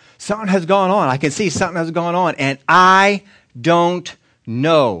 Something has gone on. I can see something has gone on, and I don't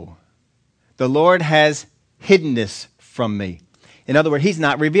know. The Lord has hidden this from me. In other words, he's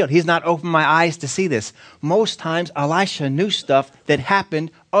not revealed. He's not opened my eyes to see this. Most times, Elisha knew stuff that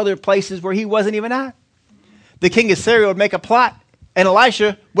happened other places where he wasn't even at. The king of Syria would make a plot, and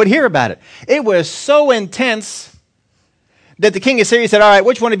Elisha would hear about it. It was so intense that the king of Syria said, all right,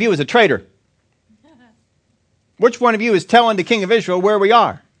 which one of you is a traitor? Which one of you is telling the king of Israel where we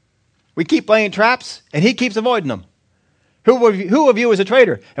are? We keep laying traps, and he keeps avoiding them. Who of you is a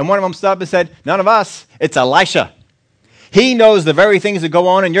traitor? And one of them stopped and said, none of us. It's Elisha. He knows the very things that go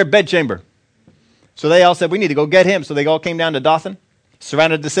on in your bedchamber. So they all said, we need to go get him. So they all came down to Dothan,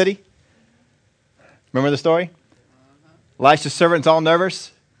 surrounded the city. Remember the story? Elisha's servants all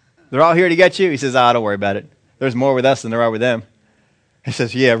nervous. They're all here to get you. He says, don't worry about it. There's more with us than there are with them. He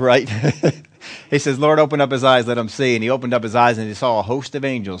says, yeah, right. He says, Lord, open up his eyes, let him see. And he opened up his eyes and he saw a host of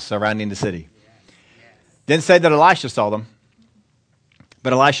angels surrounding the city. Didn't say that Elisha saw them.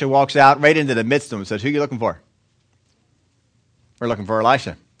 But Elisha walks out right into the midst of them and says, who are you looking for? We're looking for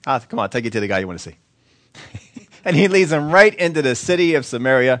Elisha. Come on, I'll take you to the guy you want to see. And he leads them right into the city of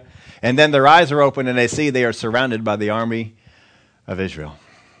Samaria. And then their eyes are open and they see they are surrounded by the army of Israel.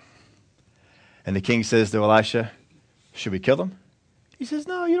 And the king says to Elisha, should we kill them? He says,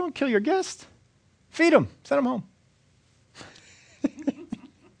 no, you don't kill your guest. Feed them. Send them home.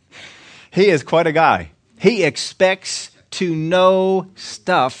 He is quite a guy. He expects to know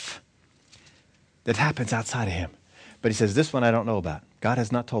stuff that happens outside of him. But he says, this one I don't know about. God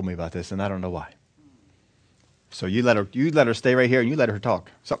has not told me about this, and I don't know why. So you let her stay right here, and you let her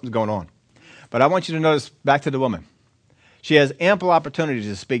talk. Something's going on. But I want you to notice, back to the woman. She has ample opportunity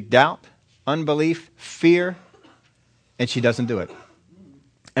to speak doubt, unbelief, fear, and she doesn't do it.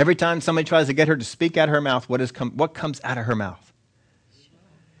 Every time somebody tries to get her to speak out of her mouth, what comes out of her mouth?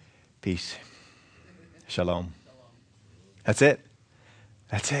 Peace. Shalom. That's it.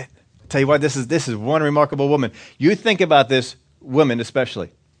 That's it. I'll tell you what, this is one remarkable woman. You think about this woman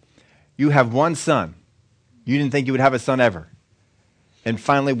especially. You have one son. You didn't think you would have a son ever. And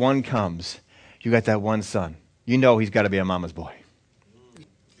finally one comes. You got that one son. You know he's got to be a mama's boy.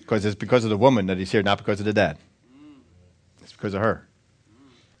 Because it's because of the woman that he's here, not because of the dad. It's because of her.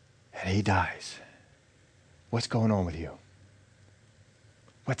 And he dies. What's going on with you?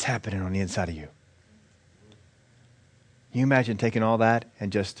 What's happening on the inside of you? Can you imagine taking all that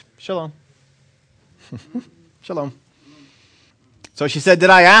and just, shalom. Shalom. So she said, did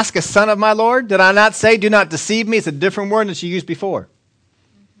I ask a son of my Lord? Did I not say, do not deceive me? It's a different word than she used before.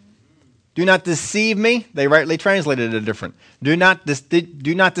 Do not deceive me. They rightly translated it different. Do not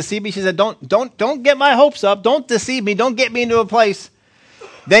deceive me. She said, don't get my hopes up. Don't deceive me. Don't get me into a place.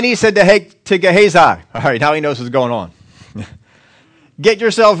 Then he said to Gehazi, all right, now he knows what's going on. Get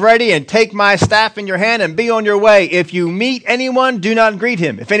yourself ready and take my staff in your hand and be on your way. If you meet anyone, do not greet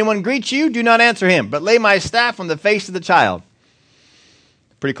him. If anyone greets you, do not answer him, but lay my staff on the face of the child.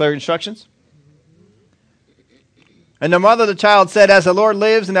 Pretty clear instructions. And the mother of the child said, as the Lord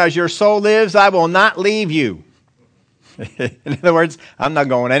lives and as your soul lives, I will not leave you. In other words, I'm not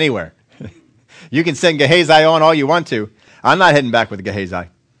going anywhere. You can send Gehazi on all you want to. I'm not heading back with Gehazi.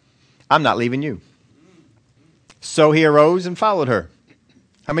 I'm not leaving you. So he arose and followed her.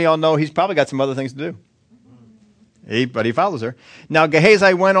 How many of y'all know he's probably got some other things to do? But he follows her. Now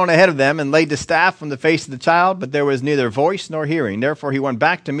Gehazi went on ahead of them and laid the staff on the face of the child, but there was neither voice nor hearing. Therefore he went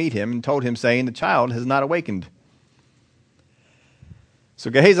back to meet him and told him, saying, the child has not awakened. So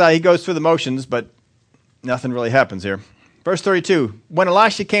Gehazi, he goes through the motions, but nothing really happens here. Verse 32, when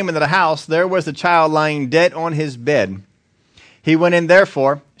Elisha came into the house, there was the child lying dead on his bed. He went in,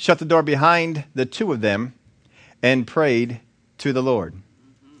 therefore, shut the door behind the two of them, and prayed to the Lord.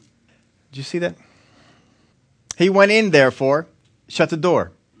 Did you see that? He went in, therefore, shut the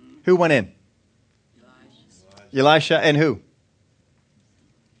door. Who went in? Elisha and who?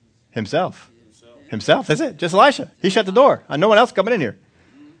 Himself. Himself, that's it. Just Elisha. He shut the door. No one else coming in here.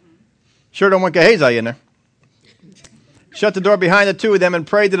 Sure don't want Gehazi in there. Shut the door behind the two of them and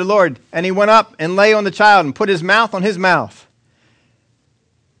prayed to the Lord. And he went up and lay on the child and put his mouth on his mouth,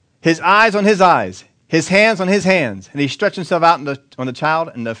 his eyes on his eyes, his hands on his hands. And he stretched himself out on the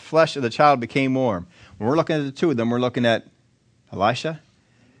child, and the flesh of the child became warm. When we're looking at the two of them, we're looking at Elisha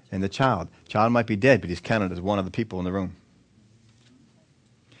and the child. The child might be dead, but he's counted as one of the people in the room.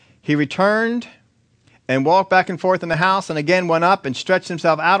 He returned and walked back and forth in the house, and again went up and stretched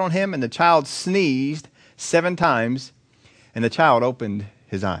himself out on him, and the child sneezed 7 times, and the child opened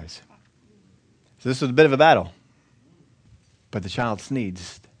his eyes. So this was a bit of a battle, but the child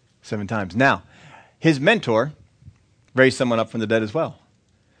sneezed 7 times. Now, his mentor raised someone up from the dead as well,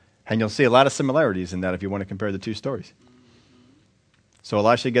 and you'll see a lot of similarities in that if you want to compare the two stories. So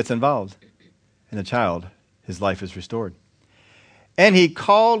Elisha gets involved, and the child, his life is restored. And he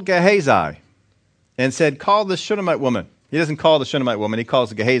called Gehazi and said, call the Shunammite woman. He doesn't call the Shunammite woman. He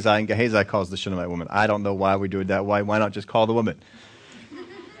calls Gehazi, and Gehazi calls the Shunammite woman. I don't know why we do it that way. Why not just call the woman?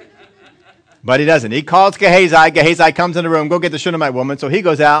 But he doesn't. He calls Gehazi. Gehazi comes in the room, go get the Shunammite woman. So he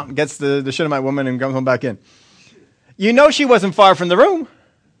goes out and gets the Shunammite woman and comes home back in. You know she wasn't far from the room.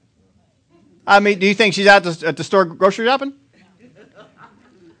 I mean, do you think she's out at the store grocery shopping?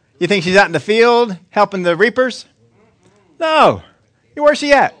 You think she's out in the field helping the reapers? No. Where's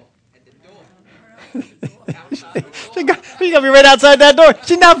she at? She's got to be right outside that door.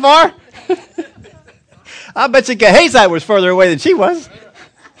 She's not far. I bet you Gehazi was further away than she was.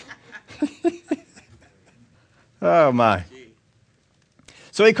 Oh, my.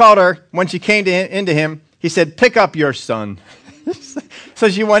 So he called her. When she came into him, he said, pick up your son. So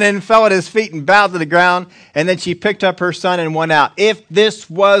she went in, fell at his feet, and bowed to the ground. And then she picked up her son and went out. If this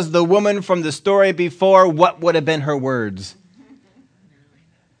was the woman from the story before, what would have been her words?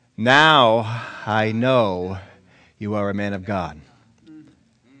 Now I know you are a man of God.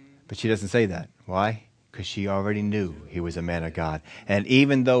 But she doesn't say that. Why? Because she already knew he was a man of God. And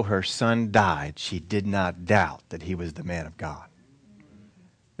even though her son died, she did not doubt that he was the man of God.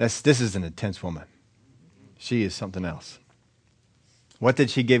 This is an intense woman. She is something else. What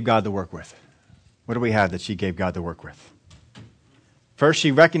did she give God to work with? What do we have that she gave God to work with? First,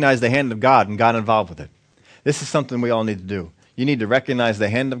 she recognized the hand of God and got involved with it. This is something we all need to do. You need to recognize the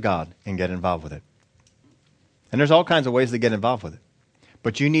hand of God and get involved with it. And there's all kinds of ways to get involved with it.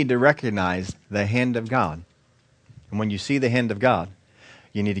 But you need to recognize the hand of God. And when you see the hand of God,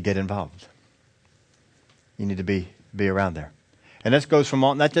 you need to get involved. You need to be around there. And this goes from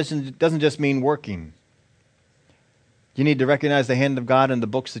all, that doesn't just mean working. You need to recognize the hand of God in the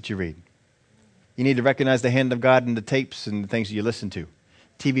books that you read. You need to recognize the hand of God in the tapes and the things that you listen to,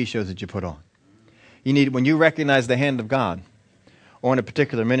 TV shows that you put on. When you recognize the hand of God on a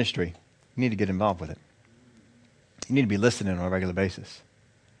particular ministry, you need to get involved with it. You need to be listening on a regular basis.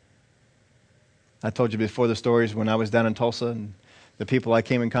 I told you before the stories when I was down in Tulsa and the people I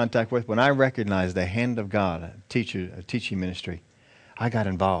came in contact with. When I recognized the hand of God, a teaching ministry, I got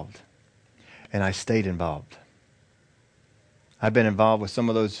involved, and I stayed involved. I've been involved with some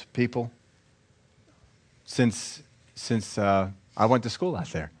of those people since I went to school out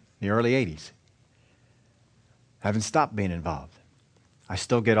there in the early 80s. I haven't stopped being involved. I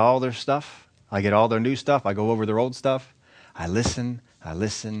still get all their stuff. I get all their new stuff. I go over their old stuff. I listen.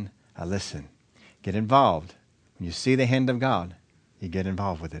 Get involved. When you see the hand of God, you get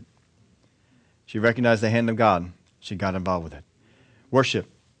involved with it. She recognized the hand of God. She got involved with it. Worship.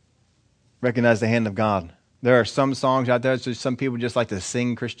 Recognize the hand of God There are some songs out there, so some people just like to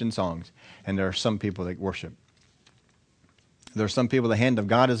sing Christian songs, and there are some people that worship. There are some people the hand of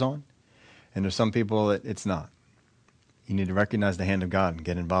God is on, and there's some people that it's not. You need to recognize the hand of God and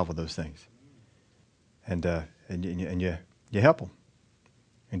get involved with those things. And you help them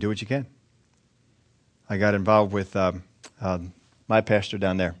and do what you can. I got involved with my pastor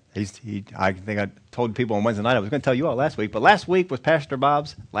down there. I think I told people on Wednesday night, I was going to tell you all last week, but last week was Pastor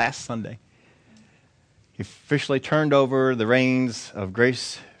Bob's last Sunday. He officially turned over the reins of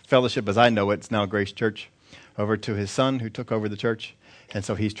Grace Fellowship, as I know it, it's now Grace Church, over to his son who took over the church. And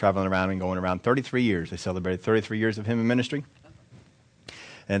so he's traveling around and going around 33 years. They celebrated 33 years of him in ministry.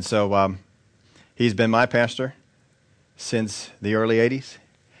 And so he's been my pastor since the early 80s.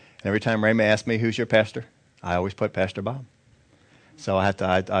 And every time Ray may ask me, who's your pastor? I always put Pastor Bob. So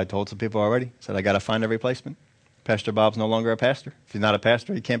I told some people already, said I got to find a replacement. Pastor Bob's no longer a pastor. If he's not a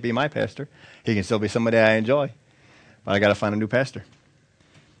pastor, he can't be my pastor. He can still be somebody I enjoy. But I got to find a new pastor.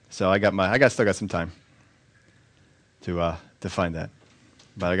 So I still got some time to find that.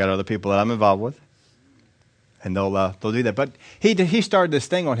 But I got other people that I'm involved with, and they'll do that. But he started this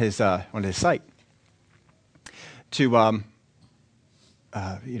thing on his site to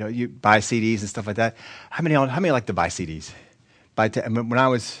you buy CDs and stuff like that. How many like to buy CDs? When I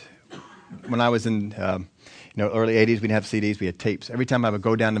was in early 80s, we didn't have CDs, we had tapes. Every time I would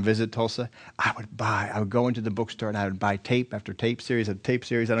go down and visit Tulsa, I would go into the bookstore and I would buy tape after tape series after tape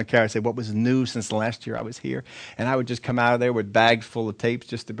series. I don't care. I'd say, what was new since the last year I was here? And I would just come out of there with bags full of tapes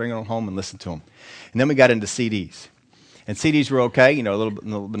just to bring them home and listen to them. And then we got into CDs. And CDs were okay, a little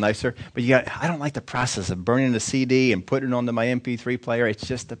bit nicer. But I don't like the process of burning the CD and putting it onto my MP3 player. It's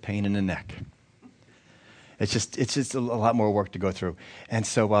just a pain in the neck. It's just a lot more work to go through. And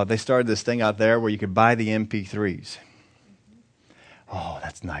so they started this thing out there where you could buy the MP3s. Oh,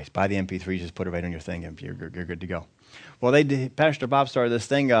 that's nice. Buy the MP3s, just put it right on your thing, and you're good to go. Well, Pastor Bob started this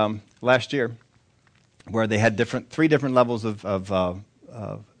thing last year where they had three different levels of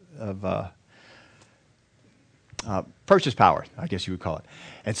purchase power, I guess you would call it.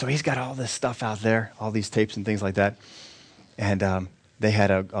 And so he's got all this stuff out there, all these tapes and things like that. And they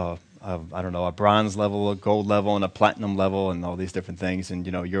had a bronze level, a gold level, and a platinum level, and all these different things. And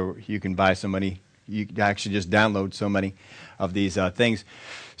you can buy so many. You can actually just download so many of these things.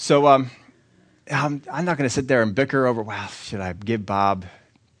 So I'm not going to sit there and bicker over, well, should I give Bob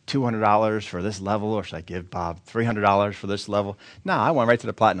 $200 for this level, or should I give Bob $300 for this level? No, I went right to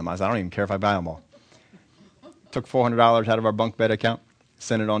the platinum. I don't even care if I buy them all. Took $400 out of our bunk bed account,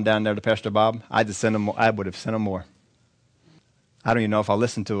 sent it on down there to Pastor Bob. I would have sent him more. I don't even know if I'll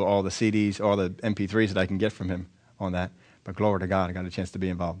listen to all the CDs or the MP3s that I can get from him on that. But glory to God, I got a chance to be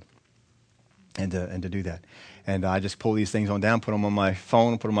involved and to do that. And I just pull these things on down, put them on my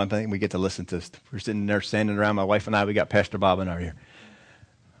phone, put them on my thing. We get to listen to. We're sitting there standing around, my wife and I. We got Pastor Bob in our ear.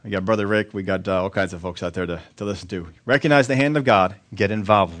 We got Brother Rick. We got all kinds of folks out there to listen to. Recognize the hand of God. Get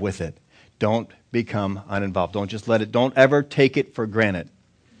involved with it. Don't become uninvolved. Don't just let it. Don't ever take it for granted.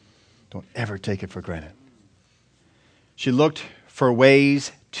 Don't ever take it for granted. She looked for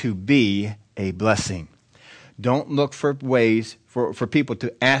ways to be a blessing. Don't look for ways for people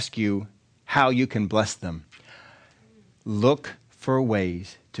to ask you how you can bless them. Look for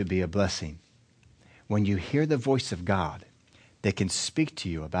ways to be a blessing. When you hear the voice of God that can speak to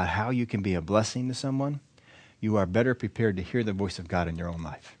you about how you can be a blessing to someone, you are better prepared to hear the voice of God in your own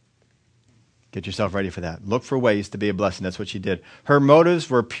life. Get yourself ready for that. Look for ways to be a blessing. That's what she did. Her motives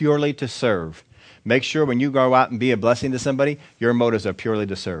were purely to serve. Make sure when you go out and be a blessing to somebody, your motives are purely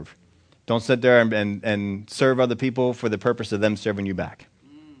to serve. Don't sit there and serve other people for the purpose of them serving you back.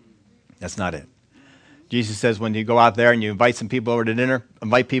 That's not it. Jesus says when you go out there and you invite some people over to dinner,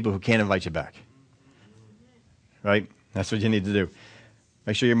 invite people who can't invite you back. Right? That's what you need to do.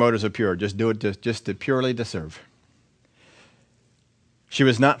 Make sure your motives are pure. Just do it just purely to serve. She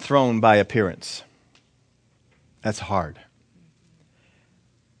was not thrown by appearance. That's hard.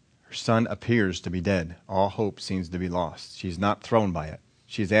 Her son appears to be dead. All hope seems to be lost. She's not thrown by it.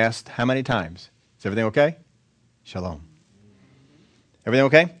 She's asked how many times? Is everything okay? Shalom. Everything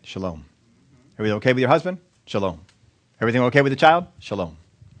okay? Shalom. Everything okay with your husband? Shalom. Everything okay with the child? Shalom.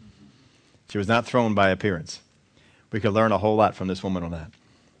 She was not thrown by appearance. We could learn a whole lot from this woman on that.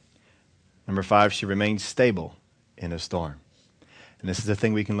 Number 5, she remained stable in a storm. And this is the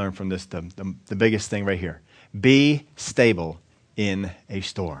thing we can learn from this, the biggest thing right here. Be stable in a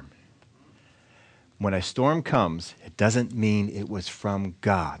storm. When a storm comes, it doesn't mean it was from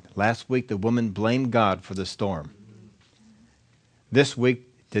God. Last week, the woman blamed God for the storm. This week,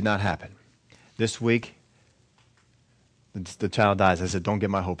 did not happen. This week, the child dies. I said, don't get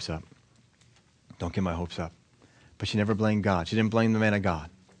my hopes up. Don't get my hopes up. But she never blamed God. She didn't blame the man of God.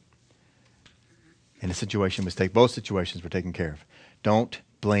 And the situation was taken. Both situations were taken care of. Don't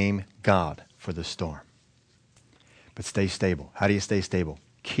blame God for the storm. But stay stable. How do you stay stable?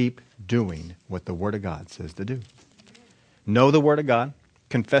 Keep doing what the Word of God says to do. Know the Word of God.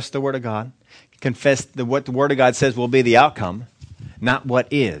 Confess the Word of God. Confess what the Word of God says will be the outcome, not what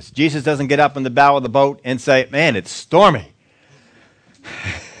is. Jesus doesn't get up in the bow of the boat and say, man, it's stormy.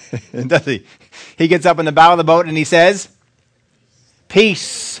 Does he? He gets up in the bow of the boat and he says,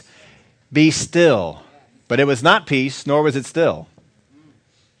 peace, be still. But it was not peace, nor was it still.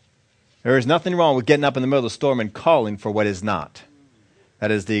 There is nothing wrong with getting up in the middle of the storm and calling for what is not. That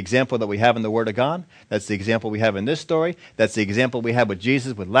is the example that we have in the Word of God. That's the example we have in this story. That's the example we have with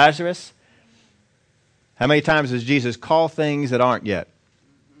Jesus, with Lazarus. How many times does Jesus call things that aren't yet?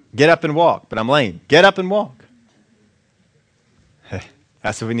 Get up and walk, but I'm lame. Get up and walk.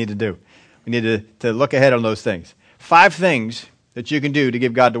 That's what we need to do. We need to look ahead on those things. 5 things that you can do to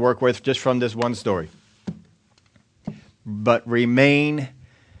give God to work with just from this one story. But remain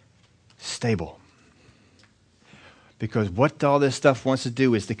stable. Because what all this stuff wants to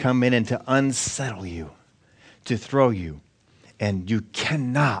do is to come in and to unsettle you, to throw you. And you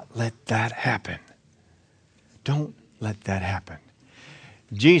cannot let that happen. Don't let that happen.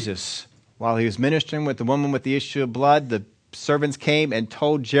 Jesus, while he was ministering with the woman with the issue of blood, the servants came and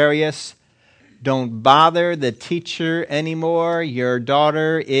told Jairus, don't bother the teacher anymore. Your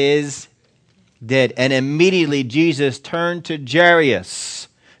daughter is dead. And immediately Jesus turned to Jairus,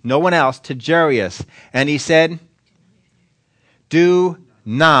 no one else, to Jairus. And he said, do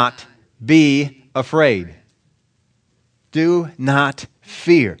not be afraid. Do not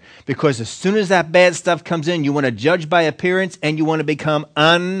fear. Because as soon as that bad stuff comes in, you want to judge by appearance and you want to become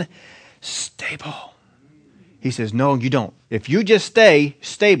unstable. He says, no, you don't. If you just stay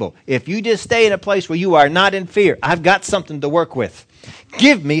stable, if you just stay in a place where you are not in fear, I've got something to work with.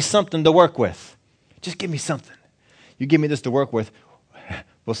 Give me something to work with. Just give me something. You give me this to work with,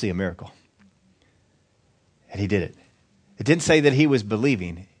 we'll see a miracle. And he did it. It didn't say that he was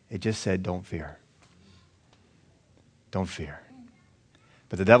believing. It just said, don't fear. Don't fear.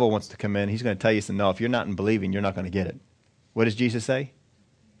 But the devil wants to come in. He's going to tell you, no, if you're not in believing, you're not going to get it. What does Jesus say?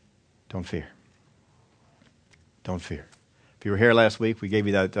 Don't fear. Don't fear. If you were here last week, we gave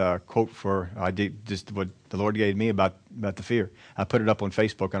you that quote for I did just what the Lord gave me about the fear. I put it up on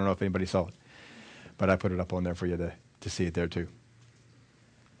Facebook. I don't know if anybody saw it, but I put it up on there for you to see it there too.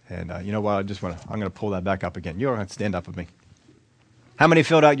 And you know what? I'm going to pull that back up again. You don't have to stand up with me. How many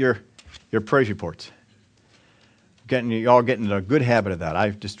filled out your praise reports? You all getting in a good habit of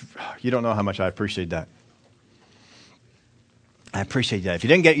that. You don't know how much I appreciate that. I appreciate that. If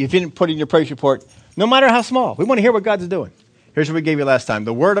you didn't put in your praise report, no matter how small, we want to hear what God's doing. Here's what we gave you last time.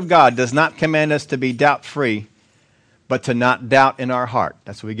 The Word of God does not command us to be doubt-free, but to not doubt in our heart.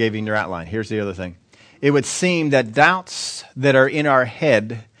 That's what we gave you in your outline. Here's the other thing. It would seem that doubts that are in our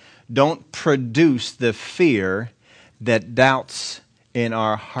head don't produce the fear that doubts in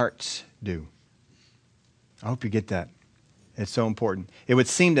our hearts do. I hope you get that. It's so important. It would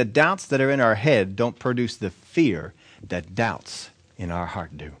seem that doubts that are in our head don't produce the fear that doubts in our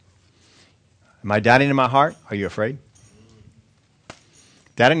heart do. Am I doubting in my heart? Are you afraid?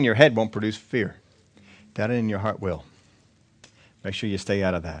 Doubting in your head won't produce fear. Doubting in your heart will. Make sure you stay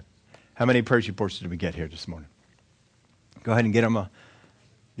out of that. How many praise reports did we get here this morning? Go ahead and get them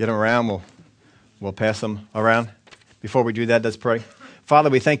around. We'll pass them around. Before we do that, let's pray. Father,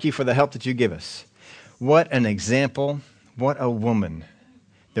 we thank you for the help that you give us. What an example, what a woman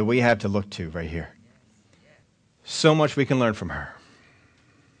that we have to look to right here. So much we can learn from her.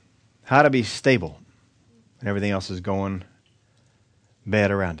 How to be stable when everything else is going bad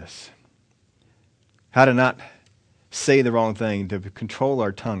around us. How to not say the wrong thing, to control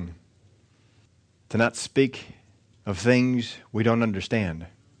our tongue, to not speak of things we don't understand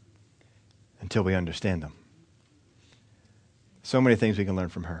until we understand them. So many things we can learn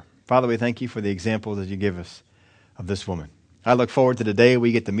from her. Father, we thank you for the example that you give us of this woman. I look forward to the day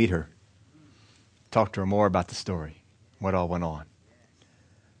we get to meet her, talk to her more about the story, what all went on.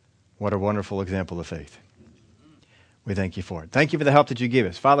 What a wonderful example of faith. We thank you for it. Thank you for the help that you give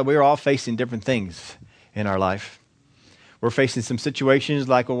us. Father, we're all facing different things in our life. We're facing some situations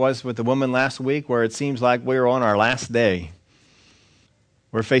like it was with the woman last week where it seems like we're on our last day.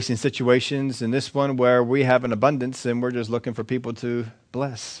 We're facing situations in this one where we have an abundance and we're just looking for people to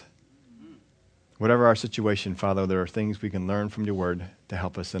bless. Whatever our situation, Father, there are things we can learn from your word to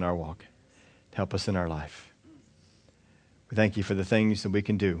help us in our walk, to help us in our life. We thank you for the things that we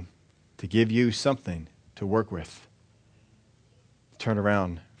can do to give you something to work with. Turn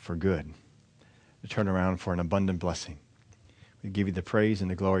around for good. to turn around for an abundant blessing. We give you the praise and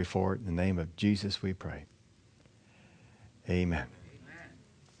the glory for it. In the name of Jesus we pray. Amen.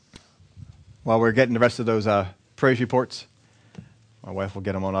 While we're getting the rest of those praise reports, my wife will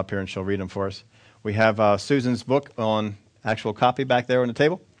get them on up here and she'll read them for us. We have Susan's book on actual copy back there on the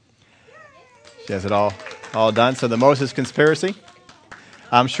table. She has it all done. So the Moses Conspiracy.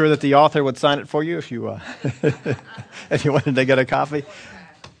 I'm sure that the author would sign it for you if you if you wanted to get a copy.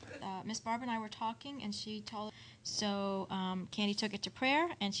 Miss Barbara and I were talking, and she told. So Candy took it to prayer,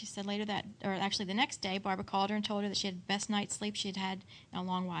 and she said later the next day, Barbara called her and told her that she had the best night's sleep she had had in a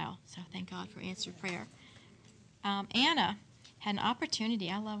long while. So thank God for answered prayer. Anna had an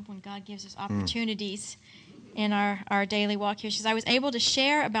opportunity. I love when God gives us opportunities in our daily walk here. She says, I was able to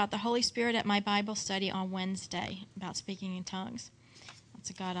share about the Holy Spirit at my Bible study on Wednesday, about speaking in tongues. It's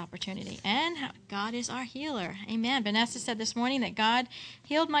a God opportunity. And God is our healer. Amen. Vanessa said this morning that God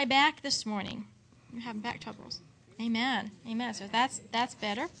healed my back this morning. You're having back troubles. Amen. Amen. So that's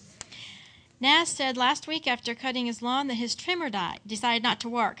better. Naz said last week after cutting his lawn that his trimmer decided not to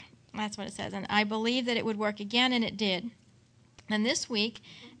work. That's what it says. And I believed that it would work again, and it did. And this week,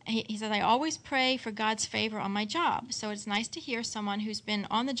 he said, I always pray for God's favor on my job. So it's nice to hear someone who's been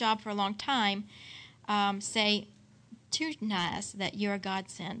on the job for a long time say to Naz that you're a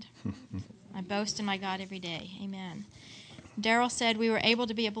godsend. I boast in my God every day. Amen. Daryl said we were able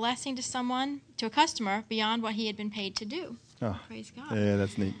to be a blessing to a customer beyond what he had been paid to do. Oh, praise God. Yeah,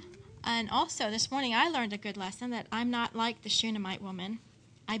 that's neat. And also this morning I learned a good lesson that I'm not like the Shunammite woman.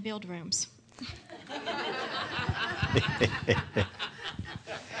 I build rooms.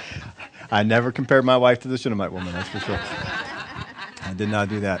 I never compared my wife to the Shunammite woman, that's for sure. I did not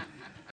do that.